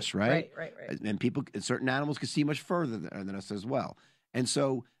further than us, right? Right. And certain animals can see much further than us as well. And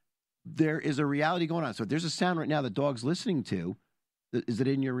so there is a reality going on. So if there's a sound right now the dog's listening to, is it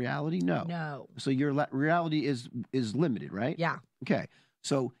in your reality? No. No. So your reality is limited, right? Yeah. Okay.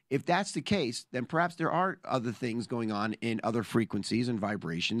 So if that's the case, then perhaps there are other things going on in other frequencies and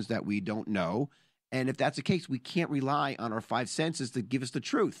vibrations that we don't know. And if that's the case, we can't rely on our five senses to give us the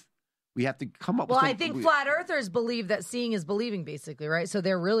truth. We have to come up with I think flat earthers believe that seeing is believing, basically, right? So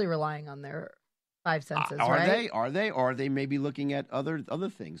they're really relying on their five senses, right? Are they? Or are they maybe looking at other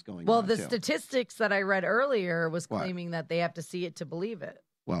things going on? Well, the statistics that I read earlier was claiming that they have to see it to believe it.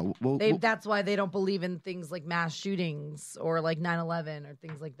 Well, that's why they don't believe in things like mass shootings or like 9/11 or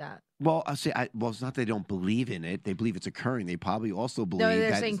things like that. Well, I'll say, it's not they don't believe in it. They believe it's occurring. They probably also believe No,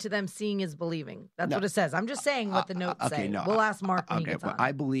 they're saying to them, seeing is believing. That's what it says. I'm just saying what the notes say. No, we'll ask Mark when he gets on.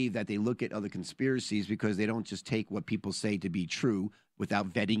 I believe that they look at other conspiracies because they don't just take what people say to be true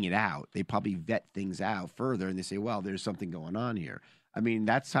without vetting it out. They probably vet things out further, and they say, well, there's something going on here. I mean,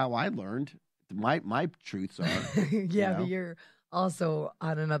 that's how I learned. My truths are. Yeah, but you're also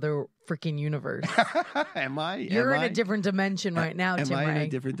on another freaking universe. Am I? You're in a different dimension right now, Tim. Am I in a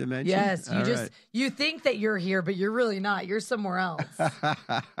different dimension? Yes. You think that you're here, but you're really not. You're somewhere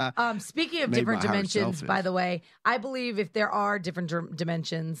else. Speaking of different dimensions, by the way, I believe if there are different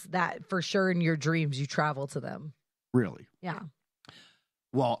dimensions, that for sure in your dreams you travel to them. Really? Yeah.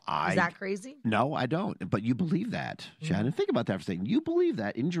 Well, Is that crazy? No, I don't. But you believe that, Shannon. Think about that for a second. You believe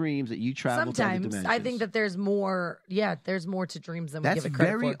that in dreams that you travel to other dimensions. Sometimes I think that there's more. Yeah, there's more to dreams than we give it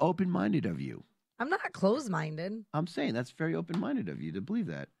credit for. That's very open-minded of you. I'm not closed-minded. I'm saying that's very open-minded of you to believe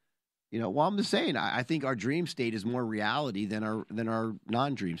that. Well, I'm just saying. I think our dream state is more reality than our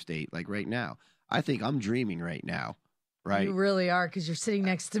non-dream state. Like right now, I think I'm dreaming right now. Right? You really are, because you're sitting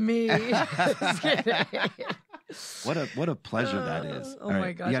next to me. What a pleasure that is. Oh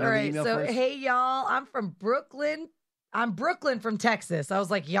my gosh. All right. So, hey, y'all, I'm from Brooklyn. I'm Brooklyn from Texas. I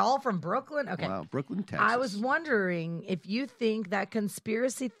was like, y'all from Brooklyn? Okay. Wow, Brooklyn, Texas. I was wondering if you think that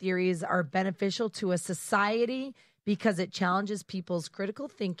conspiracy theories are beneficial to a society because it challenges people's critical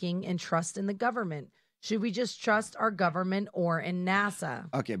thinking and trust in the government. Should we just trust our government or in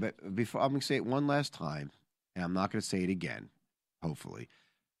NASA? Okay, but before I'm going to say it one last time, and I'm not going to say it again, hopefully.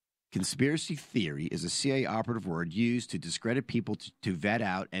 Conspiracy theory is a CIA operative word used to discredit people to vet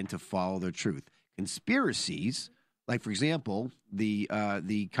out and to follow their truth. Conspiracies, like, for example, the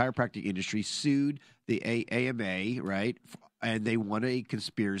chiropractic industry sued the AMA, right? And they won a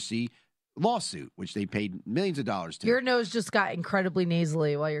conspiracy lawsuit, which they paid millions of dollars to. Your nose just got incredibly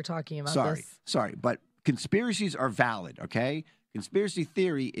nasally while you're talking about this. Sorry, but conspiracies are valid, okay? Conspiracy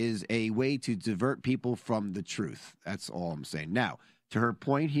theory is a way to divert people from the truth. That's all I'm saying. Now, to her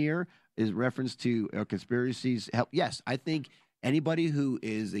point here is reference to conspiracies help. Yes, I think anybody who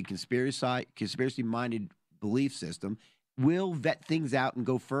is a conspiracy-minded belief system will vet things out and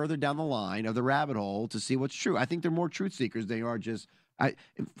go further down the line of the rabbit hole to see what's true. I think they're more truth seekers than they are just.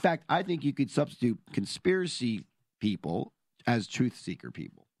 In fact, I think you could substitute conspiracy people as truth seeker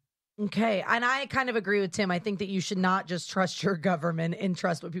people. Okay, and I kind of agree with Tim. I think that you should not just trust your government and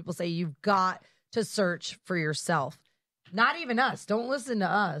trust what people say. You've got to search for yourself. Not even us. Don't listen to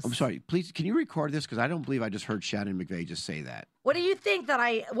us. I'm sorry. Please, can you record this? Because I don't believe I just heard Shannon McVeigh just say that. What do you think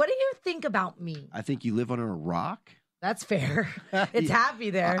what do you think about me? I think you live under a rock. That's fair. It's happy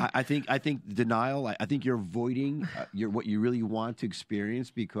there. I think denial. I think you're avoiding what you really want to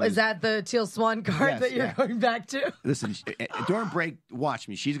experience because. Is that the Teal Swan card that you're going back to? Listen, during break, watch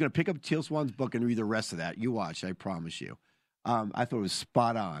me. She's going to pick up Teal Swan's book and read the rest of that. You watch. I promise you. I thought it was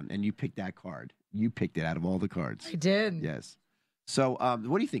spot on, and you picked that card. You picked it out of all the cards. I did. Yes. So,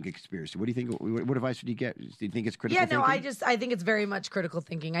 what do you think of conspiracy? What do you think? What advice would you get? Do you think it's critical thinking? I think it's very much critical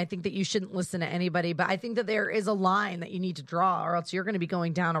thinking. I think that you shouldn't listen to anybody, but I think that there is a line that you need to draw, or else you're going to be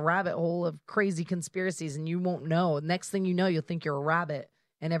going down a rabbit hole of crazy conspiracies, and you won't know. Next thing you know, you'll think you're a rabbit,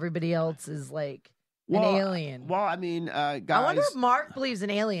 and everybody else is like an alien. Well, I mean, guys. I wonder if Mark believes in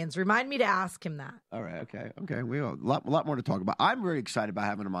aliens. Remind me to ask him that. All right. Okay. We have a lot more to talk about. I'm very excited about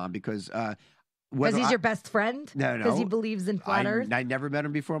having him on because. Because he's your best friend? No. Because he believes in flat Earth? I never met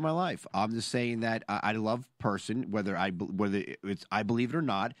him before in my life. I'm just saying that I love person, whether it's I believe it or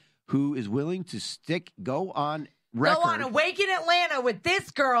not, who is willing to go on record. Go on Awaken Atlanta with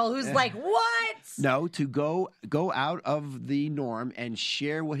this girl who's like, what? No, to go out of the norm and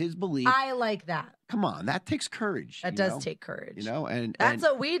share what his belief. I like that. Come on, that takes courage. That does take courage. And that's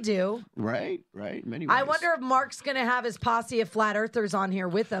what we do. Right. Many ways. I wonder if Mark's going to have his posse of flat earthers on here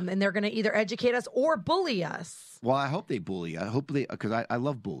with him, and they're going to either educate us or bully us. Well, I hope they bully. I hope because I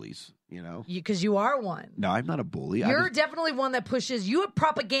love bullies. Because you are one. No, I'm not a bully. You're definitely one that pushes. You have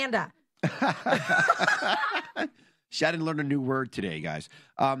propaganda. Shannon learned a new word today, guys.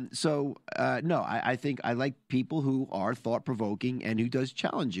 No, I think I like people who are thought-provoking and who does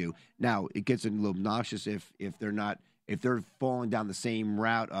challenge you. Now, it gets a little obnoxious if they're falling down the same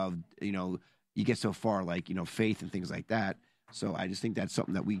route of, you get so far like, faith and things like that. So I just think that's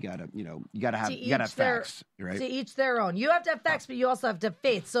something that we gotta, you gotta have facts, right? To each their own. You have to have facts, but you also have to have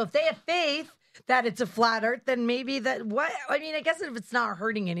faith. So if they have faith that it's a flat earth, then maybe I guess if it's not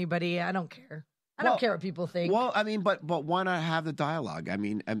hurting anybody, I don't care. I don't care what people think. Well, I mean, but why not have the dialogue? I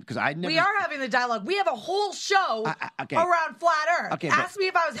mean, because we are having the dialogue. We have a whole show around flat Earth. Okay, Ask me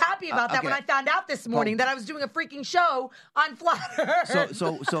if I was happy about that when I found out this morning that I was doing a freaking show on flat Earth.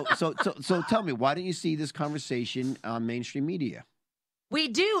 So tell me, why don't you see this conversation on mainstream media? We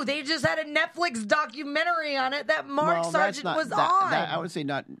do. They just had a Netflix documentary on it that Mark Sargent was on. I would say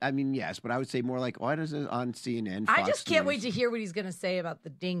not. I mean, yes, but I would say more like, why does it on CNN? Fox I just can't News? wait to hear what he's going to say about the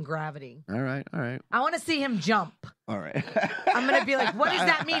dang gravity. All right. I want to see him jump. All right. I'm going to be like, what does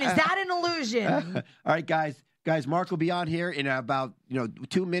that mean? Is that an illusion? All right, guys. Mark will be on here in about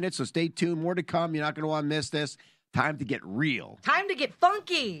 2 minutes, so stay tuned. More to come. You're not going to want to miss this. Time to get real. Time to get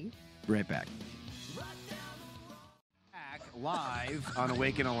funky. Right back. Live on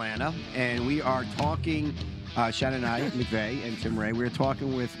Awaken Atlanta, and we are talking, Shannon and I, McVeigh and Tim Ray, we're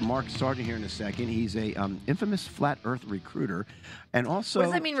talking with Mark Sargent here in a second. He's a infamous flat earth recruiter, and also... What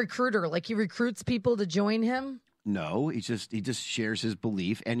does that mean, recruiter? Like he recruits people to join him? No, he just shares his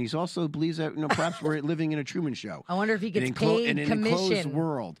belief, and he's also believes that perhaps we're living in a Truman Show. I wonder if he gets paid in an enclosed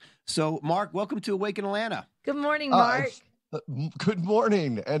world. So, Mark, welcome to Awaken Atlanta. Good morning, Mark. Good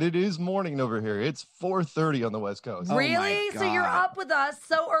morning, and it is morning over here. It's 4:30 on the West Coast. Really? So you're up with us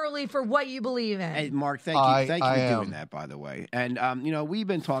so early for what you believe in? Hey, Mark, thank you for doing that, by the way. And we've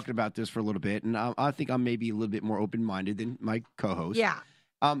been talking about this for a little bit, and I think I'm maybe a little bit more open-minded than my co-host. Yeah.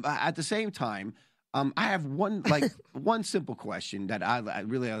 At the same time, I have one one simple question that I'd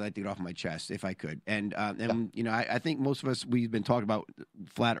like to get off my chest if I could, and I think most of us we've been talking about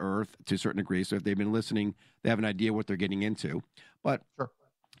flat Earth to a certain degree. So if they've been listening, they have an idea what they're getting into. But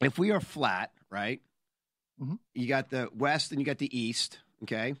if we are flat, right? Mm-hmm. You got the West and you got the East,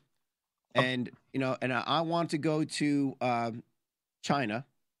 okay? And and I want to go to China.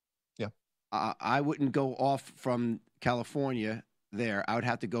 Yeah, I wouldn't go off from California. There, I would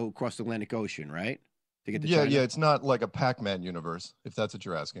have to go across the Atlantic Ocean, right? To get to China? Yeah. It's not like a Pac-Man universe, if that's what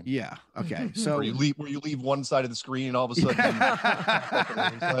you're asking. Yeah. Okay. So where you leave one side of the screen and all of a sudden.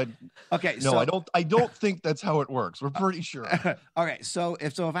 Okay. No, I don't think that's how it works. We're pretty sure. Okay. So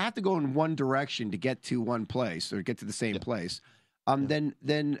if I have to go in one direction to get to one place or get to the same place, then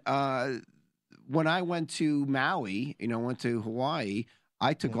when I went to Maui, went to Hawaii.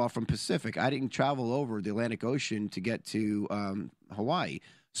 I took off from Pacific. I didn't travel over the Atlantic Ocean to get to Hawaii.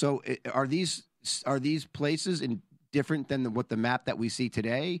 So are these places different than what the map that we see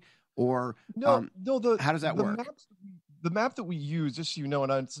today, or no? How does that work? The map that we use, just so you know,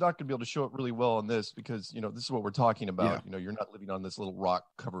 and it's not going to be able to show it really well on this because this is what we're talking about. Yeah. You're not living on this little rock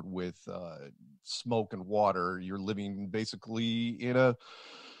covered with smoke and water. You're living basically in a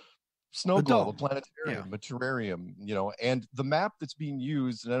snow globe, a planetarium, a terrarium, and the map that's being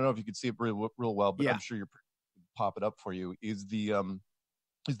used, and I don't know if you can see it real well, but I'm sure you're pop it up for you, is the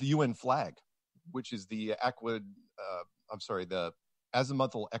UN flag, which is the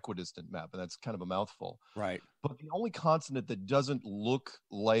azimuthal equidistant map, and that's kind of a mouthful. Right. But the only continent that doesn't look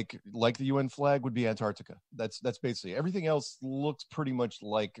like the UN flag would be Antarctica. That's basically everything else looks pretty much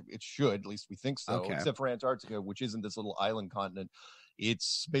like it should, at least we think so, except for Antarctica, which isn't this little island continent.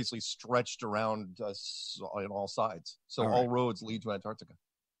 It's basically stretched around us on all sides. So all roads lead to Antarctica.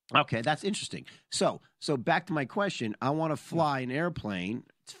 Okay, that's interesting. So back to my question. I want to fly an airplane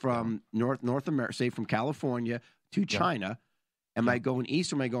from North America, say from California to China. Am I going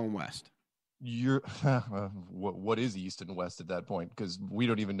east or am I going west? You're what is east and west at that point? Because we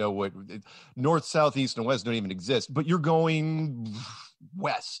don't even know what north, south, east, and west don't even exist. But you're going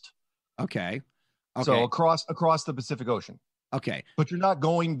west. Okay. So across the Pacific Ocean. Okay. But you're not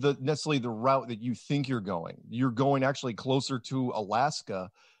going necessarily the route that you think you're going. You're going actually closer to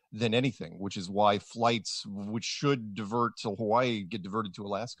Alaska than anything, which is why flights which should divert to Hawaii get diverted to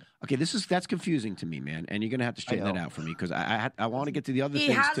Alaska. Okay, that's confusing to me, man, and you're going to have to straighten that out for me because I want to get to the other things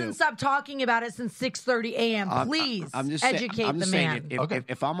too. He hasn't stopped talking about it since 6:30 a.m. Please educate the man.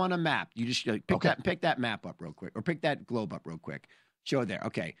 If I'm on a map, you just pick that map up real quick, or pick that globe up real quick. Show it there.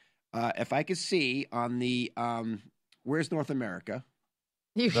 Okay. If I could see on the where's North America?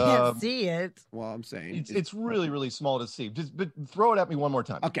 You can't see it. Well, I'm saying it's really, really small to see. But throw it at me one more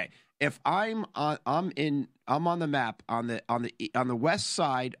time. Okay, if I'm on the map on the west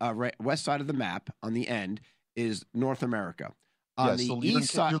side of the map on the end is North America. On the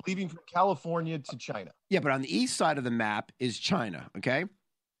east side, you're leaving from California to China. Yeah, but on the east side of the map is China. Okay.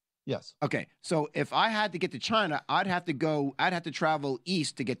 Yes. Okay. So if I had to get to China, I'd have to travel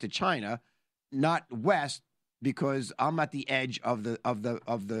east to get to China, not west. Because I'm at the edge of the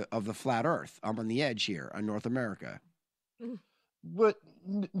flat Earth. I'm on the edge here on North America. But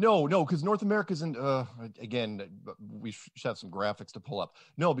no, because North America isn't. Again, we should have some graphics to pull up.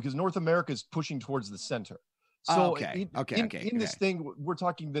 No, because North America is pushing towards the center. So in this thing, we're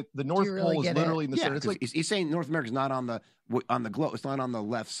talking that the North Pole is literally in the center. It's like he's saying North America is not on the globe. It's not on the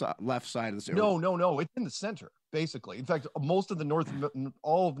left side of the center. No. It's in the center, basically. In fact, most of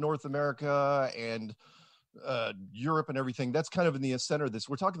all of North America and Europe and everything, that's kind of in the center of this.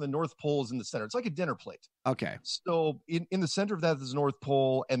 We're talking the North Pole is in the center. It's like a dinner plate. Okay. So in the center of that is the North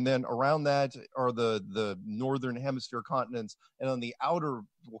Pole, and then around that are the northern hemisphere continents, and on the outer,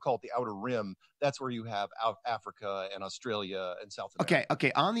 we'll call it the outer rim, that's where you have Africa and Australia and South America.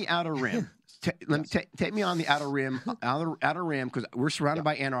 Okay. On the outer rim, take me on the outer rim, because we're surrounded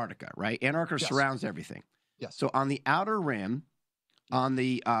by Antarctica, right? Antarctica surrounds everything. Yes. So on the outer rim,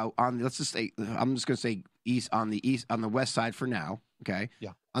 let's just say, I'm just going to say east on the west side for now. Okay.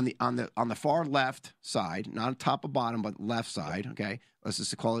 Yeah. On the far left side, not top or bottom, but left side. Yeah. Okay. Let's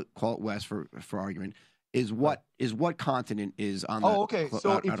just call it west for argument. Is what continent is on? Okay.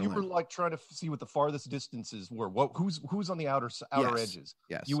 So if you were like trying to see what the farthest distances were, who's on the outer edges?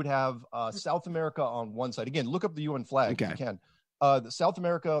 Yes. You would have South America on one side. Again, look up the UN flag if you can. The South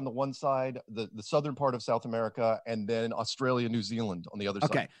America on the one side, the southern part of South America, and then Australia, New Zealand on the other side.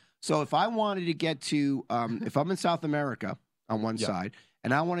 Okay. So if I wanted to get to, if I'm in South America on one side,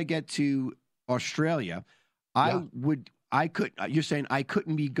 and I want to get to Australia, you're saying I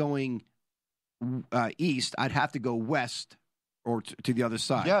couldn't be going east. I'd have to go west or to the other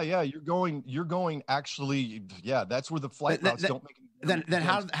side. Yeah. You're going actually. Yeah, that's where the flight routes don't make any Then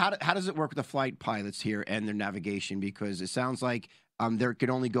how does it work with the flight pilots here and their navigation? Because it sounds like there can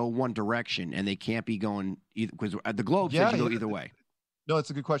only go one direction and they can't be going either, because the globe says you go either way. No,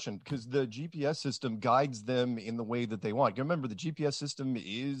 it's a good question, because the GPS system guides them in the way that they want. You remember, the GPS system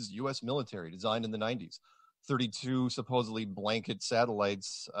is U.S. military, designed in the 90s. 32 supposedly blanket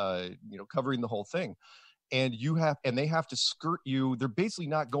satellites, covering the whole thing. And they have to skirt you. They're basically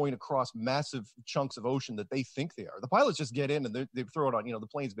not going across massive chunks of ocean that they think they are. The pilots just get in and they throw it on. The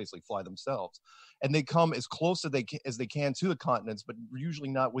planes basically fly themselves, and they come as close as they can to the continents, but usually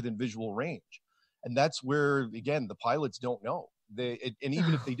not within visual range. And that's where, again, the pilots don't know. And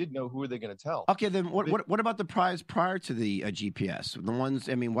even if they did know, who are they going to tell? Okay, then what about the pilots prior to the GPS? The ones,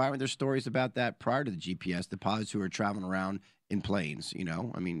 why aren't there stories about that prior to the GPS? The pilots who are traveling around in planes,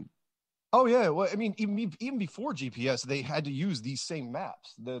 Oh yeah, well, even before GPS, they had to use these same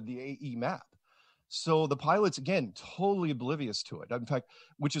maps, the AE map. So the pilots, again, totally oblivious to it. In fact,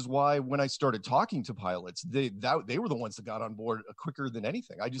 which is why when I started talking to pilots, they were the ones that got on board quicker than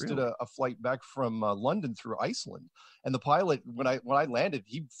anything. I just did a flight back from London through Iceland, and the pilot, when I landed,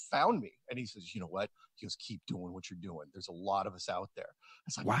 he found me and he says, "You know what?" He goes, "Keep doing what you're doing. There's a lot of us out there."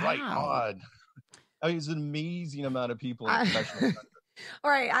 It's like, wow. Right on. It's an amazing amount of people in professional.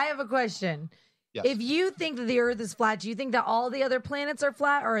 All right, I have a question. Yes. If you think that the Earth is flat, do you think that all the other planets are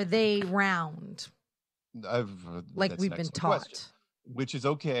flat, or are they round? Like we've been taught. Question, which is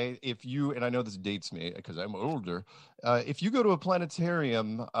okay if you, and I know this dates me because I'm older, if you go to a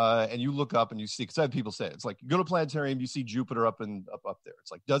planetarium and you look up and you see, because I have people say it's like, you go to a planetarium, you see Jupiter up there.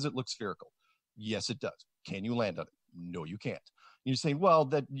 It's like, does it look spherical? Yes, it does. Can you land on it? No, you can't. You're saying, well,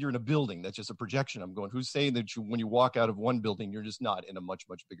 that you're in a building. That's just a projection. I'm going, who's saying that when you walk out of one building, you're just not in a much,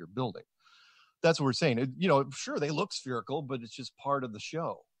 much bigger building? That's what we're saying. Sure, they look spherical, but it's just part of the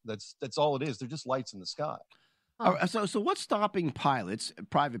show. That's all it is. They're just lights in the sky. Oh. So what's stopping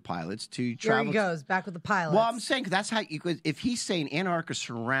private pilots, to travel? Here he goes, back with the pilots. Well, I'm saying that's how if he's saying Antarctica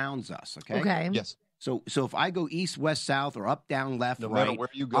surrounds us, okay? Okay. Yes. So if I go east, west, south, or up, down, left, no right, matter where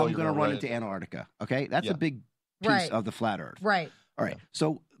you go, I'm going to run into Antarctica. Okay, that's a big piece of the flat Earth. Right. All right.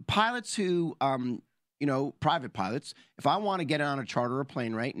 So pilots who, private pilots, if I want to get on a charter a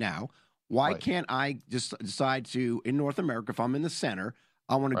plane right now, why can't I just decide to, in North America, if I'm in the center,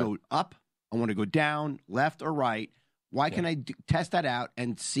 I want to go up, I want to go down, left or right. Why can't I test that out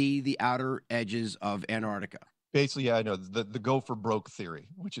and see the outer edges of Antarctica? Basically, I know the go for broke theory,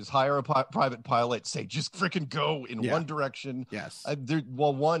 which is hire a private pilot, say just freaking go in one direction. Yes.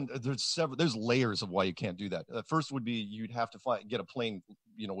 There's layers of why you can't do that. First would be you'd have to get a plane,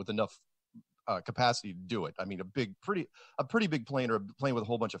 with enough capacity to do it. A pretty big plane, or a plane with a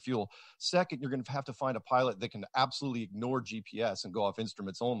whole bunch of fuel. Second, you're going to have to find a pilot that can absolutely ignore GPS and go off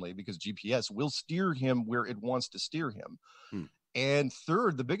instruments only, because GPS will steer him where it wants to steer him. And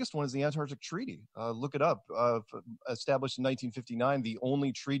third, the biggest one is the Antarctic Treaty. Look it up. Established in 1959, the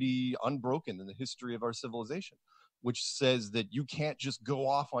only treaty unbroken in the history of our civilization, which says that you can't just go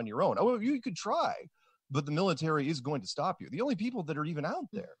off on your own. Oh, you could try, but the military is going to stop you. The only people that are even out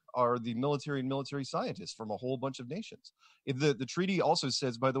there are the military and military scientists from a whole bunch of nations. The treaty also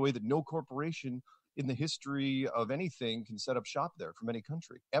says, by the way, that no corporation in the history of anything can set up shop there from any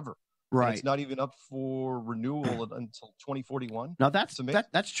country, ever. Right. And it's not even up for renewal until 2041. Now, that's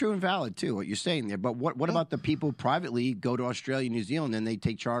true and valid, too, what you're saying there. But what about the people privately go to Australia, New Zealand, and they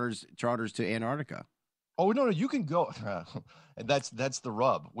take charters to Antarctica? Oh, no, you can go. And that's the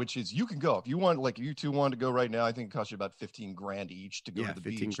rub, which is you can go. If you want, like you two want to go right now, I think it costs you about $15,000 each to go to the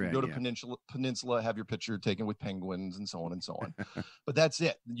beach. Grand, go to Peninsula, have your picture taken with penguins and so on and so on. But that's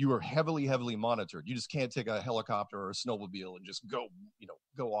it. You are heavily, heavily monitored. You just can't take a helicopter or a snowmobile and just go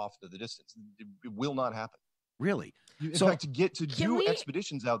off to the distance. It will not happen. Really? In fact, to do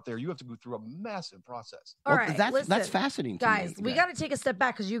expeditions out there, you have to go through a massive process. All right, that's fascinating to guys, me. We got to take a step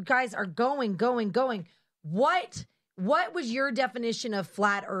back because you guys are going. What would your definition of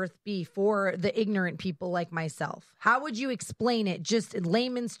flat Earth be for the ignorant people like myself? How would you explain it just in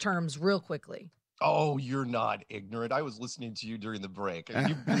layman's terms real quickly? Oh, you're not ignorant. I was listening to you during the break.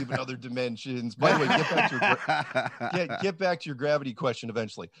 You believe in other dimensions. By the way, get back to your gravity question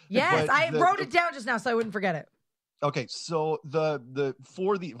eventually. Yes, I wrote it down just now so I wouldn't forget it. Okay, so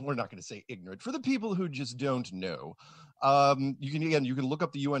we're not going to say ignorant, for the people who just don't know, you can look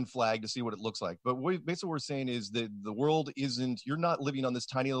up the UN flag to see what it looks like. But basically what we're saying is that the world you're not living on this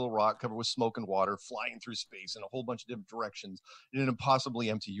tiny little rock covered with smoke and water, flying through space in a whole bunch of different directions in an impossibly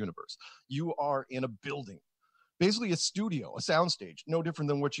empty universe. You are in a building basically a studio, a soundstage, no different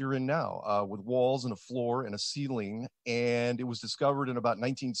than what you're in now, with walls and a floor and a ceiling. And it was discovered in about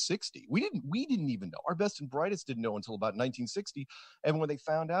 1960. We didn't even know. Our best and brightest didn't know until about 1960. And when they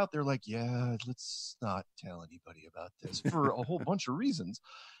found out, they're like, yeah, let's not tell anybody about this for a whole bunch of reasons.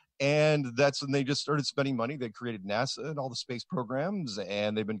 And that's when they just started spending money. They created NASA and all the space programs,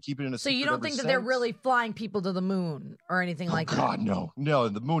 and they've been keeping it in a secret. So you don't think that they're really flying people to the moon or anything like that? God, no.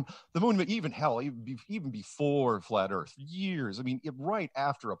 The moon, even hell, even before flat Earth, years. I mean, right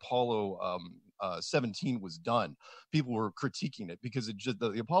after Apollo 17 was done, people were critiquing it because it just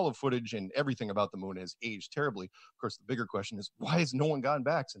the Apollo footage and everything about the moon has aged terribly. Of course, the bigger question is, why has no one gone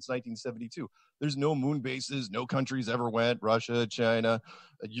back since 1972? There's no moon bases. No countries ever went. Russia, China,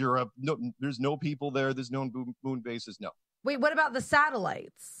 Europe. No, there's no people there. There's no moon bases. No. Wait, what about the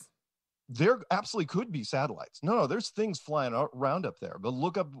satellites? There absolutely could be satellites. No, there's things flying around up there. But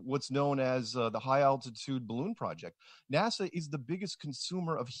look up what's known as the High Altitude Balloon Project. NASA is the biggest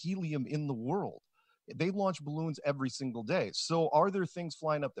consumer of helium in the world. They launch balloons every single day. So are there things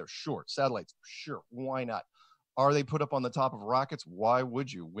flying up there? Sure. Satellites? Sure. Why not? Are they put up on the top of rockets? Why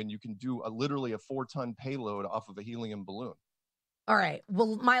would you, when you can do literally a 4-ton payload off of a helium balloon? All right.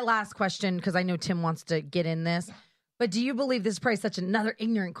 Well, my last question, because I know Tim wants to get in this. But do you believe, this is probably such another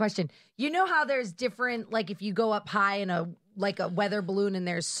ignorant question. You know how there's different, like if you go up high in a weather balloon and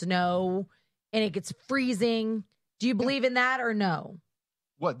there's snow and it gets freezing. Do you believe in that or no?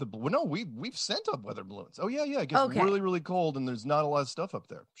 What? No, we've sent up weather balloons. Oh, yeah. It gets really, really cold and there's not a lot of stuff up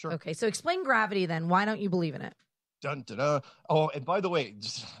there. Sure. Okay, so explain gravity then. Why don't you believe in it? Dun, dun, dun. Oh, and by the way,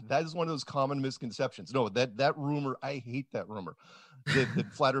 that is one of those common misconceptions. No, that rumor, I hate that rumor. That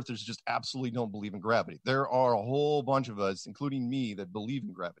flat earthers just absolutely don't believe in gravity. There are a whole bunch of us, including me, that believe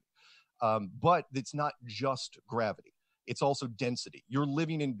in gravity. But it's not just gravity. It's also density. You're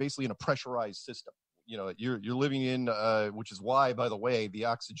living in basically in a pressurized system. You know, you're living in, which is why, by the way, the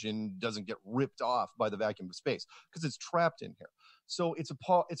oxygen doesn't get ripped off by the vacuum of space because it's trapped in here. So it's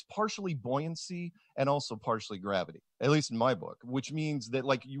partially buoyancy and also partially gravity, at least in my book, which means that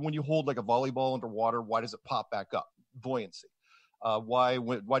when you hold like a volleyball underwater, why does it pop back up? Buoyancy. Why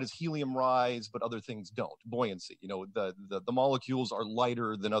does helium rise but other things don't? Buoyancy. You know, the molecules are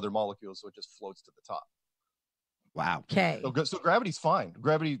lighter than other molecules, so it just floats to the top. Wow. Okay. So gravity's fine.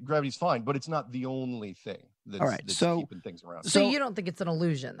 Gravity's fine, but it's not the only thing that's keeping things around. So you don't think it's an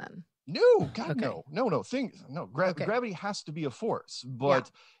illusion then? No, God, no. Gravity has to be a force,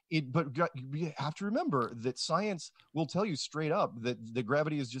 but you have to remember that science will tell you straight up that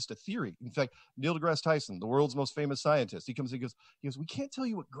gravity is just a theory. In fact, Neil deGrasse Tyson, the world's most famous scientist, he goes, we can't tell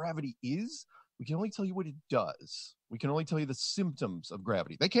you what gravity is. We can only tell you what it does. We can only tell you the symptoms of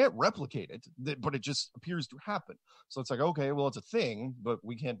gravity. They can't replicate it, but it just appears to happen. So it's like, okay, well, it's a thing, but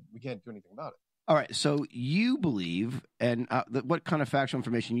we can't do anything about it. All right, so you believe, and what kind of factual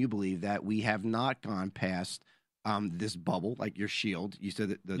information you believe that we have not gone past this bubble, like your shield? You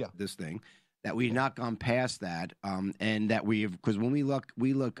said that this thing that we've not gone past that, and that because when we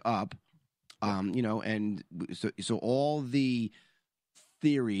look up, and so all the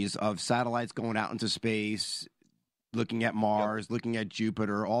theories of satellites going out into space, looking at Mars, looking at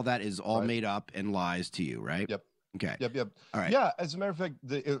Jupiter, all that is all made up and lies to you, right? Yep. Okay. Yep. All right. Yeah. As a matter of fact,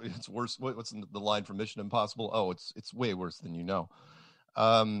 it's worse. What's the line from Mission Impossible? Oh, it's way worse than you know.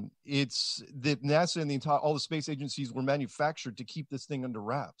 It's that NASA and all the space agencies were manufactured to keep this thing under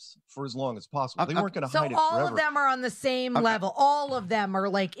wraps for as long as possible. They weren't going to hide it forever. So all of them are on the same level. All of them are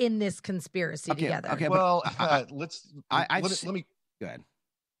like in this conspiracy together. Okay. Well, let me go ahead.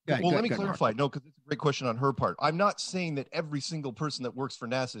 Let me clarify. No, because it's a great question on her part. I'm not saying that every single person that works for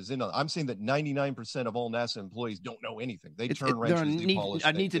NASA is in on it. I'm saying that 99% of all NASA employees don't know anything. They turn wrenches, depolish.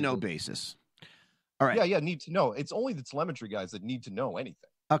 A need-to-know basis. All right. Yeah, need to know. It's only the telemetry guys that need to know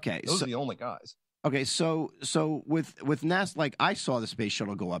anything. Okay. Those are the only guys. Okay, so with NASA, like I saw the space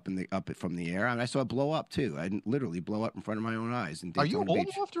shuttle go up from the air, and I saw it blow up too. I literally blow up in front of my own eyes. Are you old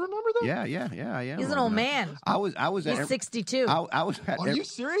enough to remember that? Yeah, I am. He's an old man. I was. He's 62. I was. Are you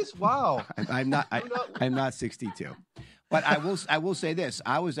serious? Wow. I'm not. I'm not 62. But I will say this: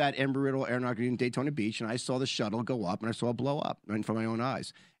 I was at Embry-Riddle Aeronautical in Daytona Beach, and I saw the shuttle go up, and I saw it blow up in front of my own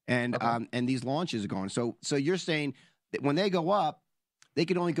eyes. And and these launches are going. So you're saying that when they go up, they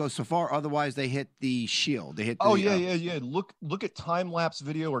can only go so far. Otherwise, they hit the shield. They hit. Yeah. Look at time lapse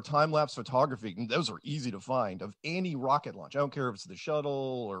video or time lapse photography. And those are easy to find of any rocket launch. I don't care if it's the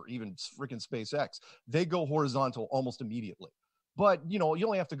shuttle or even freaking SpaceX. They go horizontal almost immediately. But you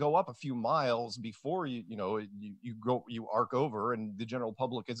only have to go up a few miles before you arc over, and the general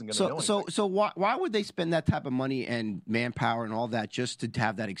public isn't going to know anything. So why would they spend that type of money and manpower and all that just to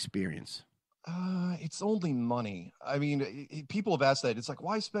have that experience? It's only money. I mean, people have asked that. It's like,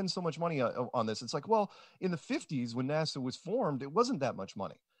 why spend so much money on this? It's like, well, in the 50s when NASA was formed, it wasn't that much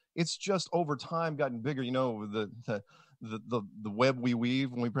money. It's just over time gotten bigger. You know, the web we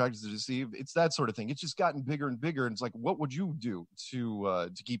weave when we practice to deceive. It's that sort of thing. It's just gotten bigger and bigger. And it's like, what would you do to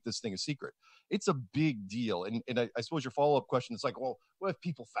keep this thing a secret? It's a big deal. And I suppose your follow up question is like, well, what if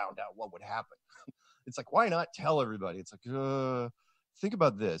people found out? What would happen? It's like, why not tell everybody? It's like, think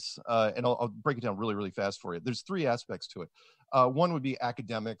about this, and I'll break it down really, really fast for you. There's three aspects to it. One would be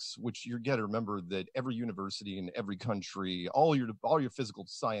academics, which you got to remember that every university in every country, all your physical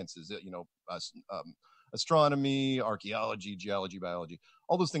sciences, astronomy, archaeology, geology, biology,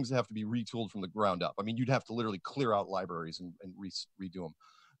 all those things have to be retooled from the ground up. I mean, you'd have to literally clear out libraries and redo them.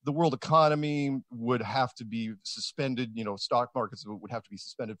 The world economy would have to be suspended. You know, stock markets would have to be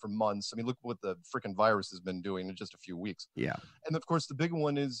suspended for months. I mean, look what the freaking virus has been doing in just a few weeks. Yeah. And of course, the big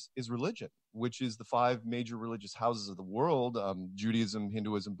one is religion, which is the five major religious houses of the world: Judaism,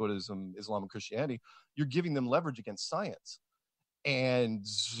 Hinduism, Buddhism, Islam, and Christianity. You're giving them leverage against science, and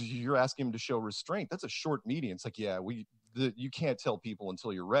you're asking them to show restraint. That's a short meeting. It's like, yeah, you can't tell people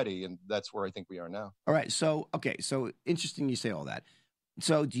until you're ready, and that's where I think we are now. All right. So, okay. So interesting you say all that.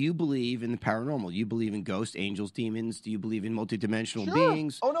 So do you believe in the paranormal? Do you believe in ghosts, angels, demons? Do you believe in multidimensional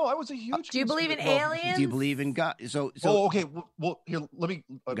beings? Oh, no, I was a huge... Do you believe in aliens? Do you believe in God? Okay. Well, here, let me...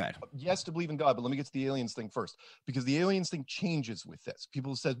 Go ahead. Yes, to believe in God, but let me get to the aliens thing first. Because the aliens thing changes with this.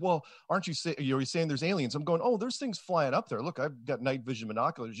 People said, well, aren't you saying there's aliens? I'm going, oh, there's things flying up there. Look, I've got night vision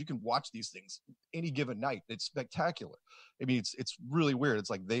binoculars. You can watch these things any given night. It's spectacular. I mean, it's really weird. It's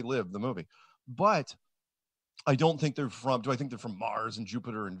like They Live, the movie. But... I don't think do I think they're from Mars and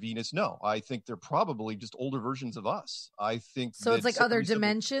Jupiter and Venus? No, I think they're probably just older versions of us. I think so. It's like other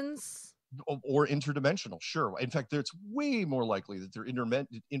dimensions or interdimensional. Sure. In fact, it's way more likely that they're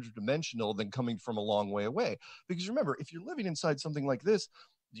interdimensional than coming from a long way away. Because remember, if you're living inside something like this,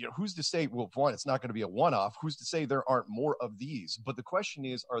 you know, who's to say, well, one, it's not going to be a one-off. Who's to say there aren't more of these? But the question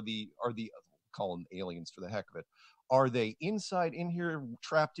is, are the call them aliens for the heck of it, are they inside in here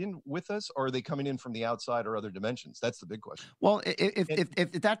trapped in with us, or are they coming in from the outside or other dimensions? That's the big question. Well,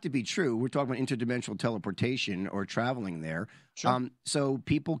 if that to be true, we're talking about interdimensional teleportation or traveling there. Sure. So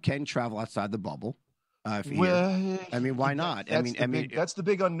people can travel outside the bubble. I mean, why not? That's the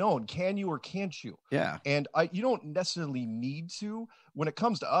big unknown. Can you or can't you? Yeah. And you don't necessarily need to. When it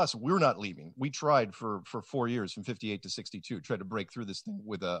comes to us, we're not leaving. We tried for 4 years, from 58 to 62, tried to break through this thing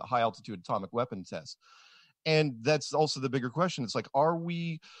with a high altitude atomic weapon test. And that's also the bigger question. It's like, are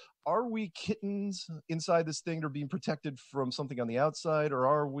we kittens inside this thing that are being protected from something on the outside, or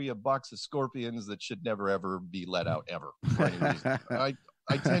are we a box of scorpions that should never, ever be let out ever for any reason?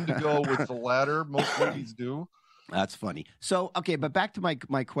 I tend to go with the latter. Most movies do. That's funny. So, okay, but back to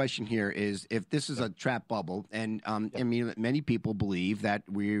my question here is, if this is a trap bubble, and I mean, many people believe that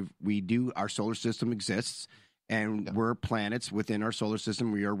our solar system exists, and we're planets within our solar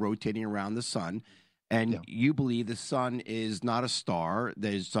system. We are rotating around the sun. And you believe the sun is not a star.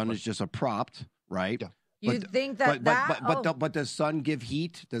 The sun is just a prop, right? Yeah. Think that but does sun give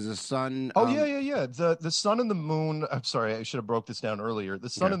heat? Does the sun? Yeah. The sun and the moon. I'm sorry, I should have broke this down earlier. The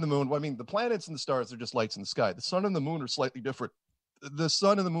sun and the moon. Well, I mean, the planets and the stars are just lights in the sky. The sun and the moon are slightly different. The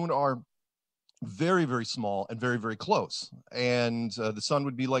sun and the moon are very, very small and very, very close. And the sun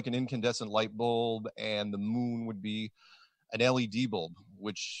would be like an incandescent light bulb, and the moon would be an LED bulb,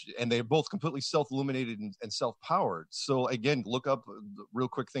 and they're both completely self-illuminated and self-powered. So again, look up real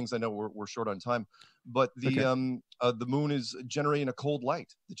quick things. I know we're short on time, but the moon is generating a cold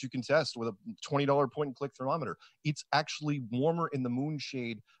light that you can test with a $20 point-and-click thermometer. It's actually warmer in the moon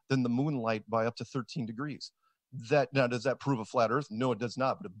shade than the moonlight by up to 13 degrees. Now, does that prove a flat Earth? No, it does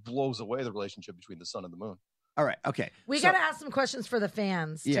not, but it blows away the relationship between the sun and the moon. All right. Okay. We got to ask some questions for the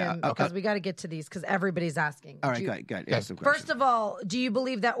fans, Tim, because we got to get to these because everybody's asking. All right. Go ahead. Ask some questions. First of all, do you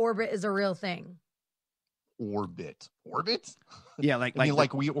believe that orbit is a real thing? Orbit? Yeah,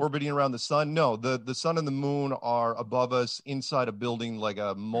 like we orbiting around the sun? No, the sun and the moon are above us inside a building, like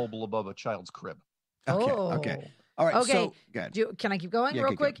a mobile above a child's crib. Okay. All right. Okay. So, go ahead. Can I keep going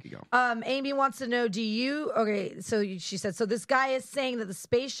real quick? Keep going. Amy wants to know, she said, so this guy is saying that the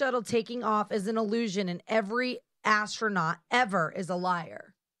space shuttle taking off is an illusion and every astronaut ever is a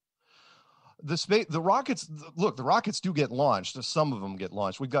liar. The rockets do get launched. Some of them get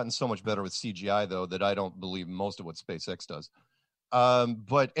launched. We've gotten so much better with CGI, though, that I don't believe most of what SpaceX does.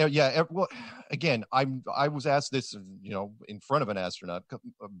 But well, again, I was asked this, in front of an astronaut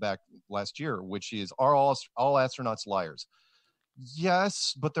back last year, which is, are all astronauts liars?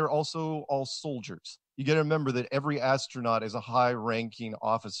 Yes, but they're also all soldiers. You got to remember that every astronaut is a high-ranking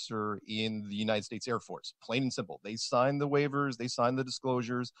officer in the United States Air Force. Plain and simple. They sign the waivers, they sign the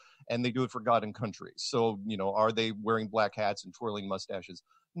disclosures, and they do it for God and country. So, are they wearing black hats and twirling mustaches?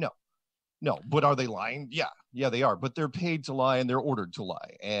 No, but are they lying? Yeah, they are. But they're paid to lie and they're ordered to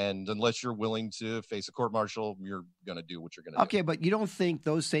lie. And unless you're willing to face a court-martial, you're going to do what you're going to do. Okay, but you don't think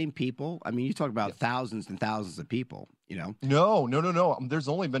those same people, I mean, you talk about thousands and thousands of people, No. There's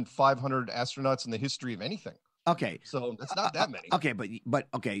only been 500 astronauts in the history of anything. Okay. So that's not that many. Okay, but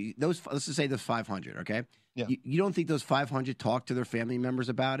okay, let's just say there's 500, okay? Yeah. You don't think those 500 talk to their family members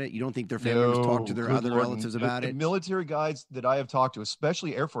about it? You don't think their family members talk to their other relatives about it? Military guys that I have talked to,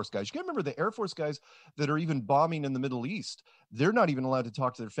 especially Air Force guys, you got to remember the Air Force guys that are even bombing in the Middle East, they're not even allowed to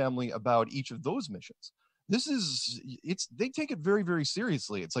talk to their family about each of those missions. They take it very, very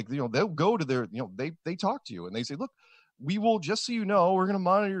seriously. It's like, they'll go to their, they talk to you and they say, look, we will, just so you know, we're going to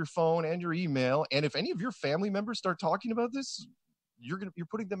monitor your phone and your email. And if any of your family members start talking about this, you're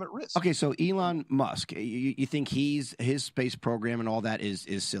putting them at risk. Okay, so Elon Musk, you think his space program and all that is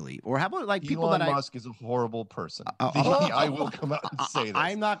silly? Or how about like people Elon Musk is a horrible person. I will come out and say this.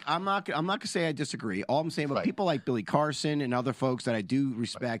 I'm not gonna say I disagree. All I'm saying about people like Billy Carson and other folks that I do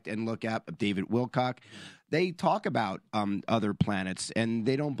respect and look at, David Wilcock, they talk about other planets and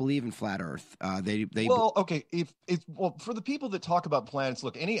they don't believe in flat Earth. For the people that talk about planets,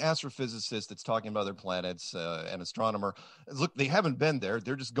 look, any astrophysicist that's talking about other planets, an astronomer, look, they haven't been there.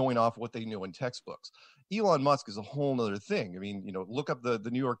 They're just going off what they knew in textbooks. Elon Musk is a whole nother thing. I mean, look up the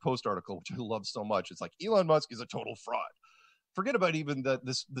New York Post article, which I love so much. It's like, Elon Musk is a total fraud. Forget about even the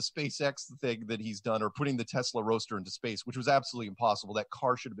SpaceX thing that he's done, or putting the Tesla Roadster into space, which was absolutely impossible. That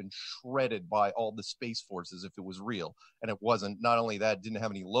car should have been shredded by all the space forces if it was real, and it wasn't. Not only that, it didn't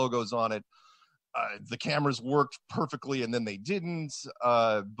have any logos on it. The cameras worked perfectly, and then they didn't.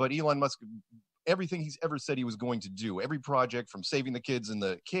 But Elon Musk, everything he's ever said he was going to do, every project from saving the kids in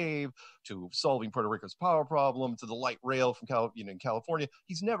the cave to solving Puerto Rico's power problem to the light rail from in California,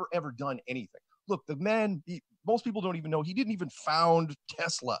 he's never ever done anything. Look, the man, most people don't even know he didn't even found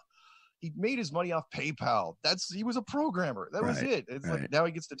Tesla. He made his money off PayPal. He was a programmer. That was it. It's like now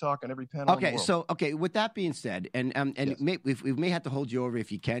he gets to talk on every panel. Okay, so with that being said, and yes. we may have to hold you over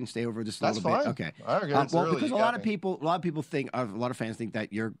if you can stay over just a little bit. Okay. Because a lot of people think, a lot of fans think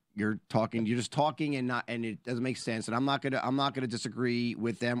that you're just talking and it doesn't make sense. And I'm not gonna disagree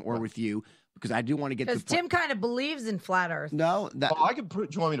with them or with you. Because I do want to get because Tim kind of believes in flat Earth. No, I can prove.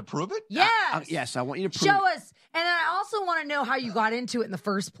 Do you want me to prove it? Yes. Yes, I want you to prove Show us. And I also want to know how you got into it in the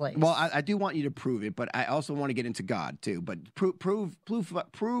first place. Well, I do want you to prove it, but I also want to get into God too. But prove how do you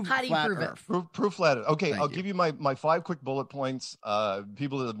flat prove Earth. it? Prove flat Earth. Okay, I'll give you my 5 quick bullet points.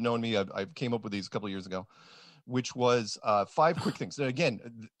 People that have known me, I came up with these a couple of years ago, which was 5 quick things. And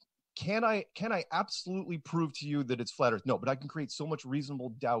again, can I absolutely prove to you that it's flat Earth? No, but I can create so much reasonable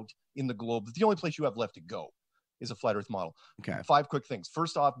doubt in the globe that the only place you have left to go is a flat Earth model. Okay. 5 quick things.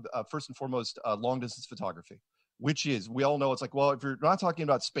 First and foremost, long distance photography, which is, we all know, it's like, well, if you're not talking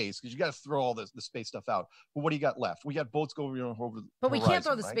about space, because you got to throw all the space stuff out. But what do you got left? We got boats going over the But we horizon, can't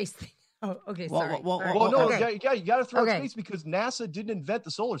throw the space thing. Oh, okay, sorry. You got to throw space because NASA didn't invent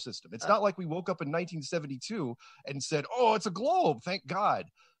the solar system. It's not like we woke up in 1972 and said, oh, it's a globe. Thank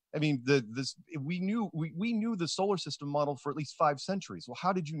God. I mean, we knew the solar system model for at least 5 centuries. Well,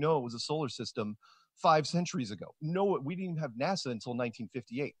 how did you know it was a solar system 5 centuries ago? No, we didn't even have NASA until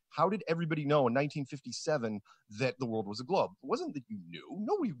 1958. How did everybody know in 1957 that the world was a globe? It wasn't that you knew.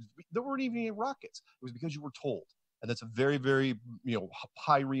 No, there weren't even any rockets. It was because you were told. And that's a very, very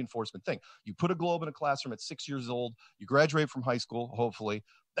high reinforcement thing. You put a globe in a classroom at 6 years old. You graduate from high school, hopefully.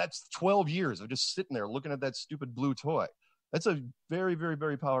 That's 12 years of just sitting there looking at that stupid blue toy. That's a very, very,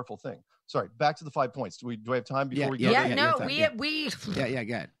 very powerful thing. Sorry, back to the 5 points. Do I have time before we go? We go ahead.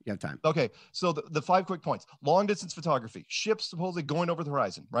 You have time. Okay, so the 5 quick points. Long distance photography. Ships supposedly going over the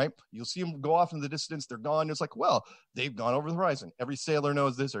horizon, right? You'll see them go off in the distance. They're gone. It's like, well, they've gone over the horizon. Every sailor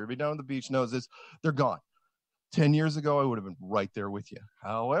knows this. Everybody down on the beach knows this. They're gone. 10 years ago, I would have been right there with you.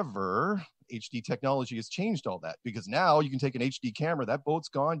 However, HD technology has changed all that, because now you can take an HD camera. That boat's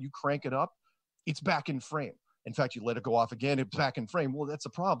gone. You crank it up. It's back in frame. In fact, you let it go off again, it's back in frame. Well, that's a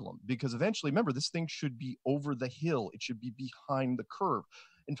problem, because eventually, remember, this thing should be over the hill. It should be behind the curve.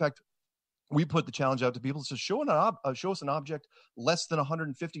 In fact, we put the challenge out to people to show us an object less than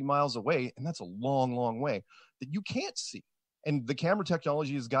 150 miles away, and that's a long, long way, that you can't see. And the camera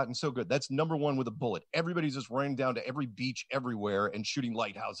technology has gotten so good. That's number one with a bullet. Everybody's just running down to every beach everywhere and shooting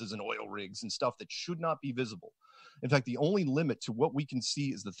lighthouses and oil rigs and stuff that should not be visible. In fact, the only limit to what we can see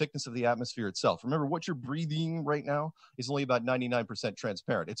is the thickness of the atmosphere itself. Remember, what you're breathing right now is only about 99%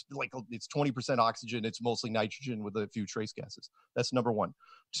 transparent. It's 20% oxygen. It's mostly nitrogen with a few trace gases. That's number one.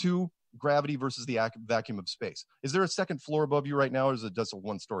 Two, gravity versus the vacuum of space. Is there a second floor above you right now, or is it just a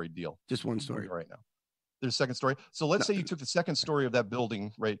one-story deal? Just one story right now. There's a second story. So let's say you took the second story of that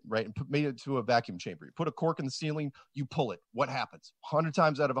building, right, and made it to a vacuum chamber. You put a cork in the ceiling, you pull it. What happens? 100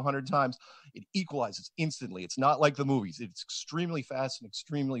 times out of 100 times, it equalizes instantly. It's not like the movies. It's extremely fast and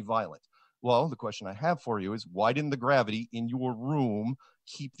extremely violent. Well, the question I have for you is, why didn't the gravity in your room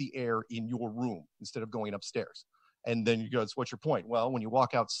keep the air in your room instead of going upstairs? And then you go, so what's your point? Well, when you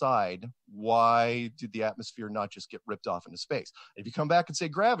walk outside, why did the atmosphere not just get ripped off into space? If you come back and say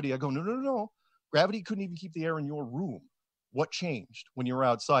gravity, I go, no. Gravity couldn't even keep the air in your room. What changed when you were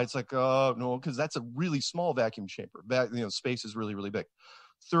outside? It's like, no, because that's a really small vacuum chamber. Space is really, really big.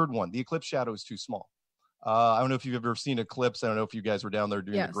 Third one, the eclipse shadow is too small. I don't know if you've ever seen eclipse. I don't know if you guys were down there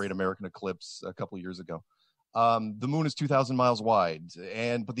doing the Great American Eclipse a couple of years ago. The moon is 2,000 miles wide,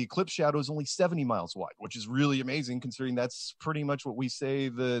 but the eclipse shadow is only 70 miles wide, which is really amazing considering that's pretty much what we say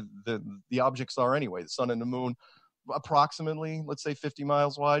the objects are anyway. The sun and the moon, approximately, let's say 50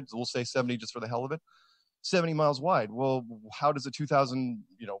 miles wide. We'll say 70 just for the hell of it. 70 miles wide. Well, how does a 2,000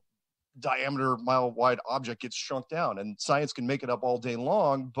 diameter mile wide object get shrunk down? And science can make it up all day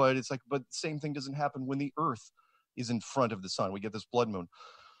long, but it's like, but the same thing doesn't happen when the Earth is in front of the sun. We get this blood moon.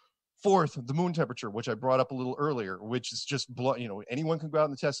 Fourth, the moon temperature, which I brought up a little earlier, which is just blood. Anyone can go out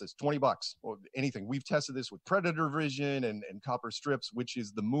and test this. $20 or anything. We've tested this with predator vision and copper strips, which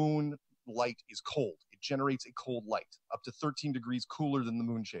is the moon light is cold. It generates a cold light up to 13 degrees cooler than the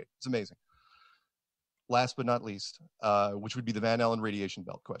moon shade. It's amazing. Last but not least, which would be the Van Allen radiation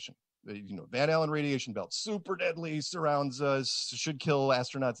belt question. Van Allen radiation belt, super deadly, surrounds us, should kill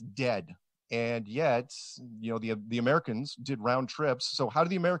astronauts dead. And yet, the Americans did round trips. So how do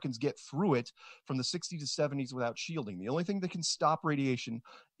the Americans get through it from the 60s to 70s without shielding? The only thing that can stop radiation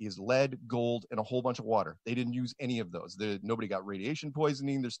is lead, gold, and a whole bunch of water. They didn't use any of those. Nobody got radiation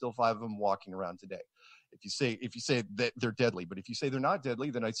poisoning. There's still 5 of them walking around today. If you say that they're deadly, but if you say they're not deadly,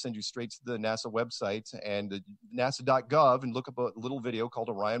 then I send you straight to the NASA website and nasa.gov and look up a little video called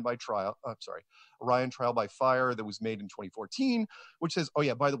Orion Trial by Fire that was made in 2014, which says, oh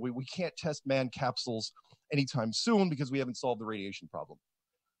yeah, by the way, we can't test manned capsules anytime soon because we haven't solved the radiation problem.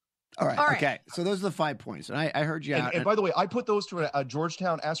 All right. Okay. So those are the 5 points. And I heard you out. And by the way, I put those to a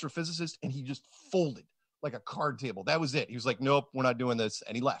Georgetown astrophysicist and he just folded like a card table. That was it. He was like, nope, we're not doing this.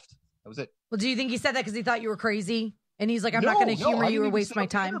 And he left. That was it. Well, do you think he said that because he thought you were crazy? And he's like, I'm not going to humor you or waste my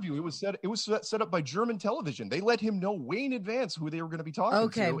time. It was set up by German television. They let him know way in advance who they were going to be talking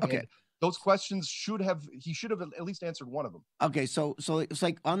to. Okay. Those questions he should have at least answered one of them. Okay, so it's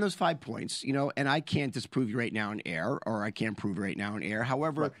like on those 5 points, and I can't disprove you right now in air, or I can't prove right now in air.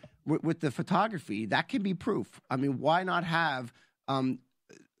 However, with the photography, that can be proof. I mean, why not have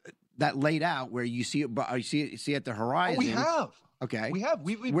that laid out where you see it? You see it at the horizon. Oh, we have. Okay, we have.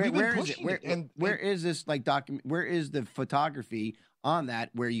 We've been pushing it. Where is this document? Where is the photography on that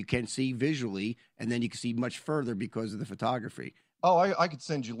where you can see visually, and then you can see much further because of the photography? Oh, I could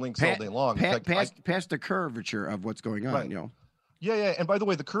send you links all day long. Past the curvature of what's going on, right. Yeah. And by the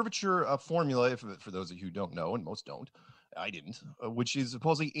way, the curvature formula, for those of you who don't know, and most don't, I didn't, which is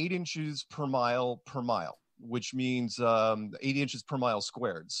supposedly 8 inches per mile, which means 8 inches per mile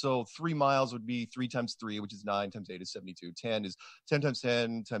squared. So 3 miles would be 3 times 3, which is 9 times 8 is 72. 10 is 10 times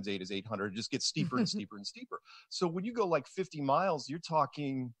 10 times 8 is 800. It just gets steeper and steeper and steeper. So when you go like 50 miles, you're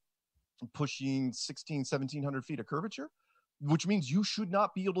talking pushing 1,700 feet of curvature, which means you should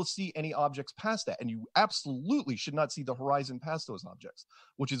not be able to see any objects past that. And you absolutely should not see the horizon past those objects,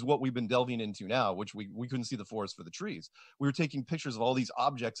 which is what we've been delving into now, which we couldn't see the forest for the trees. We were taking pictures of all these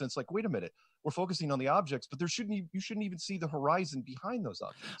objects, and it's like, wait a minute, we're focusing on the objects, but you shouldn't even see the horizon behind those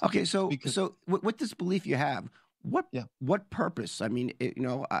objects. Okay, so with this belief you have, what purpose? I mean,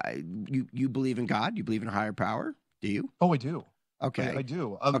 you believe in God, you believe in a higher power, do you? Oh, I do. Okay, I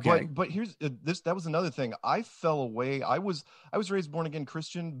do. Okay, but here's that was another thing. I fell away. I was raised born again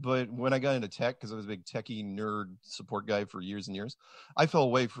Christian, but when I got into tech, because I was a big techie nerd support guy for years and years, I fell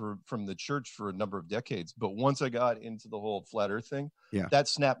away from the church for a number of decades. But once I got into the whole flat Earth thing, that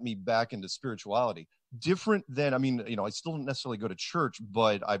snapped me back into spirituality. Different than, I still don't necessarily go to church,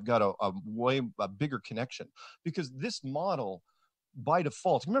 but I've got a bigger connection because this model, by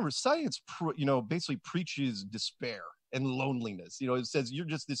default, remember, science, basically preaches despair and loneliness. It says you're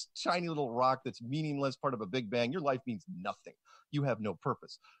just this tiny little rock that's meaningless, part of a big bang. Your life means nothing. You have no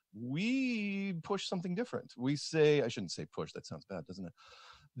purpose. We push something different. We say, I shouldn't say push, that sounds bad, doesn't it?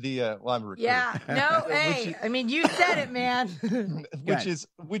 Well, I'm a recruiter. Yeah, no, hey, I mean, you said it, man.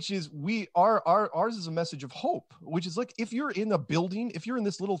 which is ours is a message of hope, which is like, if you're in a building, if you're in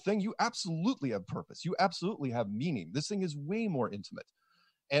this little thing, you absolutely have purpose. You absolutely have meaning. This thing is way more intimate.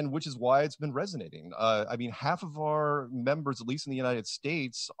 And which is why it's been resonating. I mean, half of our members, at least in the United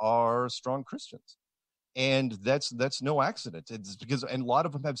States, are strong Christians. And that's no accident. It's because, and a lot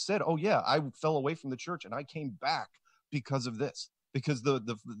of them have said, oh yeah, I fell away from the church and I came back because of this. Because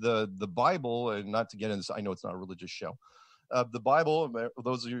the Bible, and not to get into this, I know it's not a religious show. The Bible,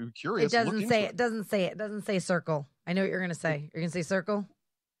 those of you who are curious, it doesn't say circle. I know what you're going to say. You're going to say circle?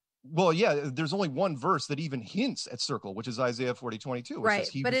 Well, yeah, there's only one verse that even hints at circle, which is Isaiah 40:22. Right,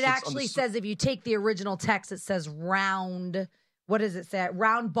 but it actually says, if you take the original text, it says round. What does it say?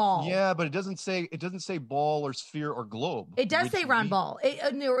 Round ball. Yeah, but it doesn't say ball or sphere or globe. It does say round ball.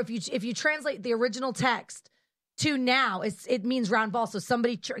 If you translate the original text to now, it means round ball. So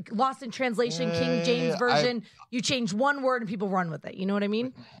somebody lost in translation, King James version, you change one word and people run with it. You know what I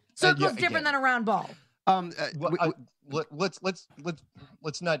mean? Circle's different than a round ball. Let's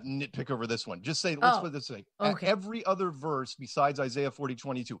not nitpick over this one. Just say, let's put this way. Okay. Every other verse besides Isaiah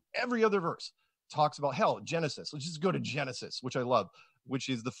 40:22, every other verse talks about hell. Genesis. Let's just go to Genesis, which I love, which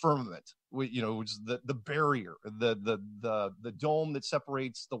is the firmament, which is the barrier, the dome that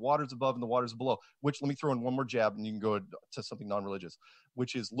separates the waters above and the waters below. Which, let me throw in one more jab, and you can go to something non-religious,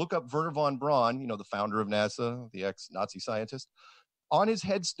 which is, look up Wernher von Braun, the founder of NASA, the ex-Nazi scientist. On his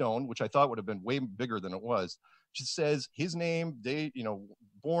headstone, which I thought would have been way bigger than it was, just says his name, date,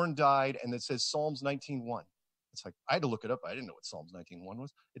 born, died, and it says Psalms 19:1. It's like, I had to look it up. I didn't know what Psalms 19:1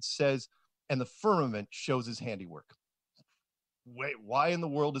 was. It says, and the firmament shows his handiwork. Wait, why in the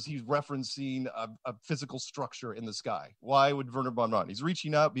world is he referencing a physical structure in the sky? Why would Wernher von Braun? He's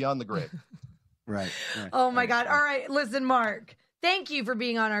reaching out beyond the grave. Right. Oh my God. All right. Listen, Mark, thank you for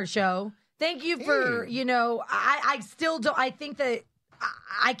being on our show. Thank you for, I still don't, I think that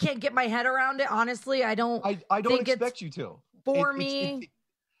I can't get my head around it. Honestly, I don't expect you to. For me.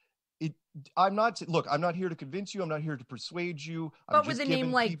 I'm not here to convince you. I'm not here to persuade you. But with a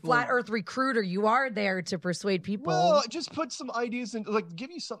name like Flat Earth Recruiter, you are there to persuade people. Well, just put some ideas in, give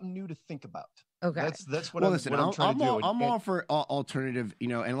you something new to think about. Okay. That's what I'm trying to do. I'm all for alternative,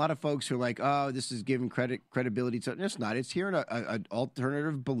 and a lot of folks who are like, oh, this is giving credibility to it. It's not. It's hearing an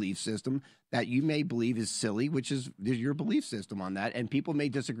alternative belief system that you may believe is silly, which is your belief system on that. And people may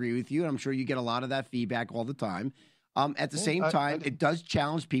disagree with you. And I'm sure you get a lot of that feedback all the time. At the same time, it does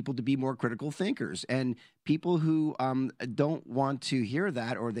challenge people to be more critical thinkers. And people who don't want to hear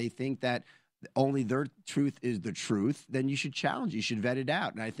that, or they think that only their truth is the truth, then you should challenge. You should vet it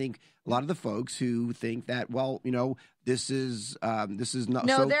out. And I think a lot of the folks who think that, this is not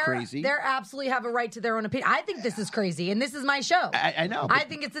so crazy. They absolutely have a right to their own opinion. I think this is crazy, and this is my show. I know. I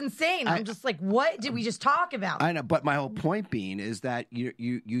think it's insane. I'm just like, what did we just talk about? I know, but my whole point being is that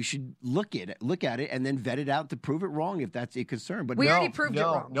you should look at it, and then vet it out to prove it wrong if that's a concern. But we already proved it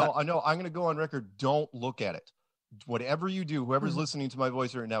wrong. No, I know. I'm going to go on record. Don't look at it. Whatever you do, whoever's listening to my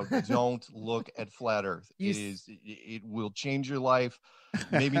voice right now, don't look at Flat Earth. It will change your life.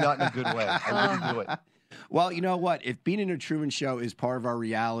 Maybe not in a good way. I wouldn't do it. Well, you know what? If being in a Truman Show is part of our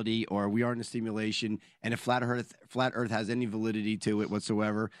reality, or we are in a simulation, and if Flat Earth has any validity to it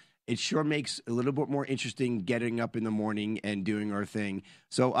whatsoever, it sure makes a little bit more interesting getting up in the morning and doing our thing.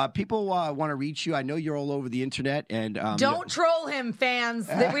 So people want to reach you. I know you're all over the internet. And don't troll him, fans.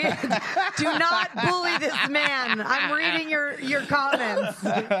 Do not bully this man. I'm reading your comments.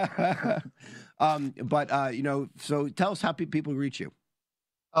 So tell us how people reach you.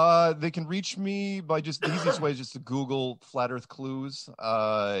 They can reach me by the easiest way is just to Google Flat Earth Clues.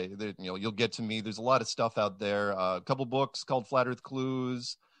 You'll get to me. There's a lot of stuff out there. A couple books called Flat Earth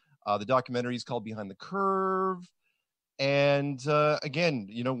Clues. The documentary is called Behind the Curve. And again,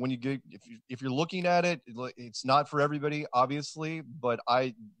 when if you're looking at it, it's not for everybody, obviously, but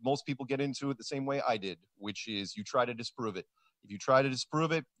most people get into it the same way I did, which is you try to disprove it. If you try to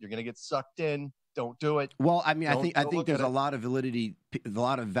disprove it, you're going to get sucked in. Don't do it. Well, I mean, I think there's a lot of validity, a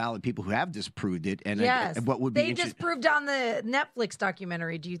lot of valid people who have disproved it. And yes, what would be they disproved on the Netflix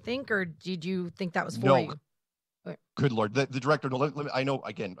documentary. Do you think, or did you think that was for you? Good Lord. The director, I know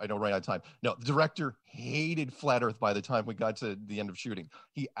right out of time. No, the director hated Flat Earth by the time we got to the end of shooting.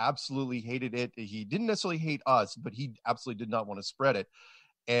 He absolutely hated it. He didn't necessarily hate us, but he absolutely did not want to spread it.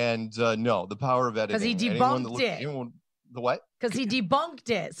 And no, the power of editing. Because he debunked it. The what? Because he debunked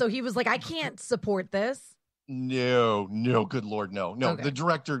it. So he was like, I can't support this. No, good Lord, no. Okay. The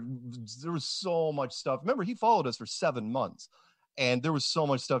director, there was so much stuff. Remember, he followed us for 7 months. And there was so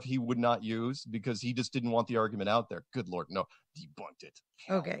much stuff he would not use because he just didn't want the argument out there. Good Lord, no. debunked it.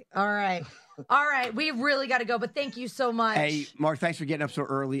 Okay. All right. All right. We really got to go, but thank you so much. Hey, Mark, thanks for getting up so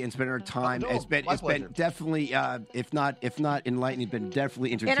early and spending our time. It's been definitely, if not enlightening, it's been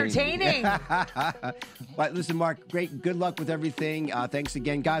definitely entertaining. But listen, Mark, good luck with everything. Thanks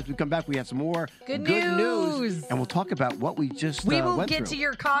again, guys. We come back, we have some more good news, and we'll talk about what we just. We will get to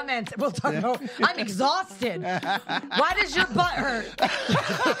your comments. We'll talk about. I'm exhausted. Why does your butt hurt?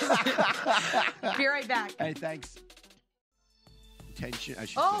 Be right back. Hey, thanks. Intention.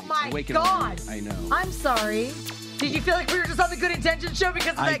 Oh my God! I know. I'm sorry. Did you feel like we were just on the Good Intention show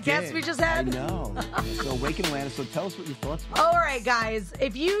because of that guest we just had? I know. So Awaken Atlanta. So tell us what your thoughts were. All right, guys.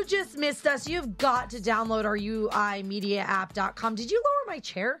 If you just missed us, you've got to download our uimediaapp.com. Did you lower my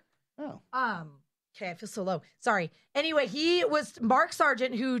chair? Oh. Okay, I feel so low. Sorry. Anyway, he was Mark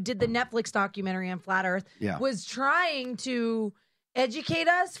Sargent, who did the Netflix documentary on Flat Earth, was trying to educate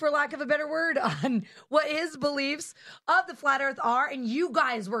us, for lack of a better word, on what his beliefs of the flat earth are. And you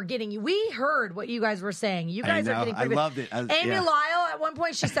guys were we heard what you guys were saying. You guys are getting pretty. I loved it. Amy Lyle, at one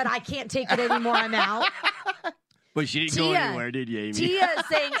point, she said, I can't take it anymore. I'm out. But she didn't go anywhere, did you, Amy? Tia is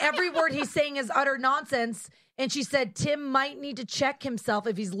saying every word he's saying is utter nonsense. And she said, Tim might need to check himself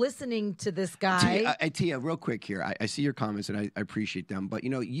if he's listening to this guy. Tia, real quick here. I see your comments, and I appreciate them. But,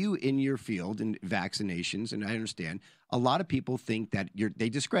 you in your field in vaccinations, and I understand, a lot of people think that they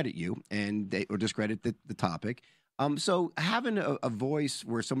discredit you or discredit the topic. So having a voice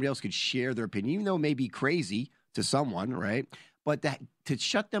where somebody else could share their opinion, even though it may be crazy to someone, right? But to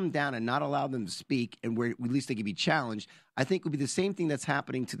shut them down and not allow them to speak, and where at least they can be challenged, I think would be the same thing that's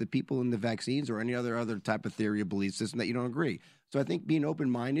happening to the people in the vaccines or any other type of theory or belief system that you don't agree. So I think being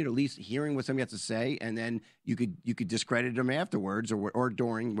open-minded, at least hearing what somebody has to say, and then you could discredit them afterwards or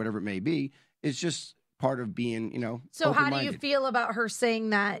during, whatever it may be, is just part of being, So how do you feel about her saying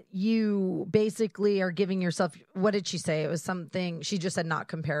that you basically are giving yourself, what did she say? It was something, she just said not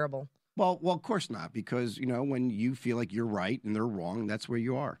comparable. Well, of course not, because, when you feel like you're right and they're wrong, that's where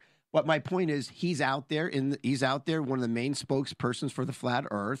you are. But my point is, he's out there, one of the main spokespersons for the flat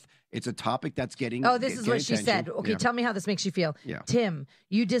earth. It's a topic that's getting this is what she said. Okay, tell me how this makes you feel. Yeah. Tim,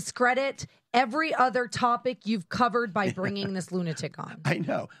 you discredit every other topic you've covered by bringing this lunatic on. I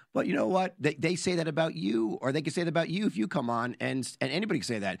know. But you know what? They say that about you, or they can say that about you if you come on, and anybody can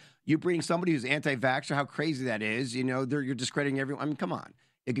say that. You bring somebody who's anti-vaxxer, how crazy that is. You're discrediting everyone. I mean, come on.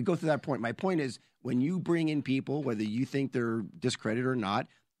 It could go through that point. My point is, when you bring in people, whether you think they're discredited or not,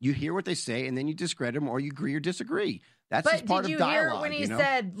 you hear what they say, and then you discredit them, or you agree or disagree. That's just part of dialogue. But did you hear when he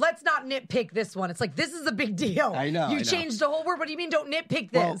said, let's not nitpick this one? It's like, this is a big deal. I know. You changed the whole word. What do you mean don't nitpick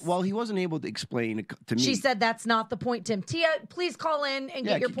this? Well, he wasn't able to explain to me. She said that's not the point, Tim. Tia, please call in and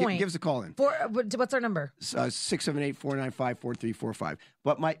get your point. Give us a call in. What's our number? 678-495-4345.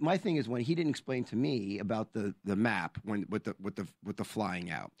 But my thing is, when he didn't explain to me about the map with the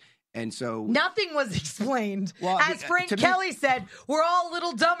flying out. And so nothing was explained. Well, as Frank Kelly said, we're all a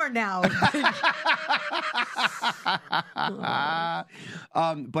little dumber now.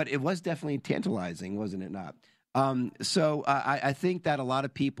 But it was definitely tantalizing, wasn't it not? So I think that a lot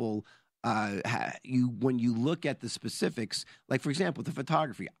of people, when you look at the specifics, like, for example, the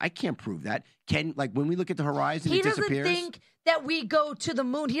photography, I can't prove that. When we look at the horizon, it disappears. He doesn't think that we go to the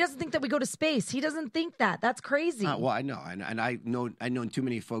moon. He doesn't think that we go to space. He doesn't think that. That's crazy. Well, I know, and I know too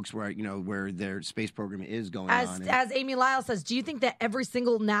many folks where their space program is going on. As Amy Lyle says, do you think that every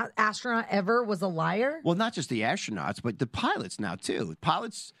single astronaut ever was a liar? Well, not just the astronauts, but the pilots now too.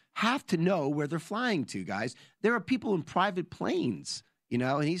 Pilots have to know where they're flying to, guys. There are people in private planes,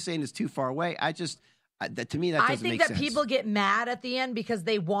 and he's saying it's too far away. To me, that doesn't make sense. I think that people get mad at the end because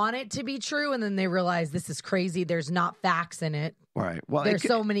they want it to be true, and then they realize this is crazy. There's not facts in it. Right. Well, there's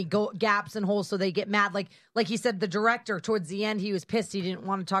so many gaps and holes, so they get mad. Like he said, the director towards the end, he was pissed. He didn't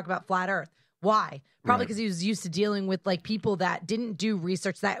want to talk about flat Earth. Why? Probably because he was used to dealing with people that didn't do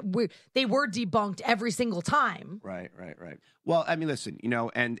research, they were debunked every single time. Right. Well, I mean, listen,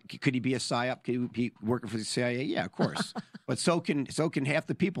 and could he be a psyop? Could he be working for the CIA? Yeah, of course. But so can half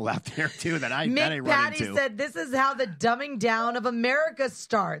the people out there too that I run into. Patty said this is how the dumbing down of America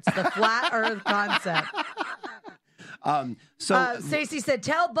starts, the flat Earth concept. Stacey said,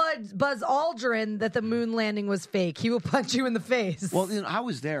 tell Buzz Aldrin that the moon landing was fake. He will punch you in the face. Well, I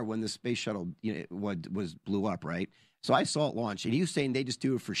was there when the space shuttle blew up, right? So I saw it launch, and he was saying they just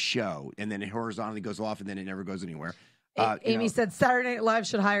do it for show, and then it horizontally goes off, and then it never goes anywhere. Amy said Saturday Night Live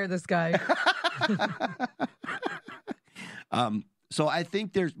should hire this guy. So I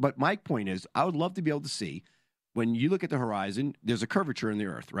think but my point is, I would love to be able to see, when you look at the horizon, there's a curvature in the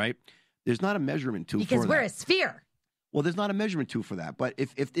Earth, right? There's not a measurement tool because for we're that. a sphere. Well, there's not a measurement tool for that. But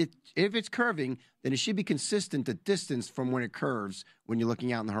if it's curving, then it should be consistent the distance from when it curves when you're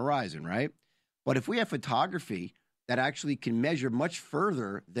looking out on the horizon, right? But if we have photography that actually can measure much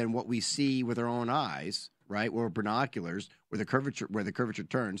further than what we see with our own eyes, right, or binoculars, where the curvature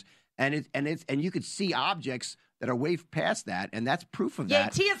turns, and you could see objects that are way past that, and that's proof of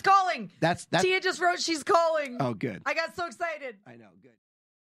that. Yeah, Tia's calling. That's Tia just wrote she's calling. Oh, good. I got so excited. I know, good.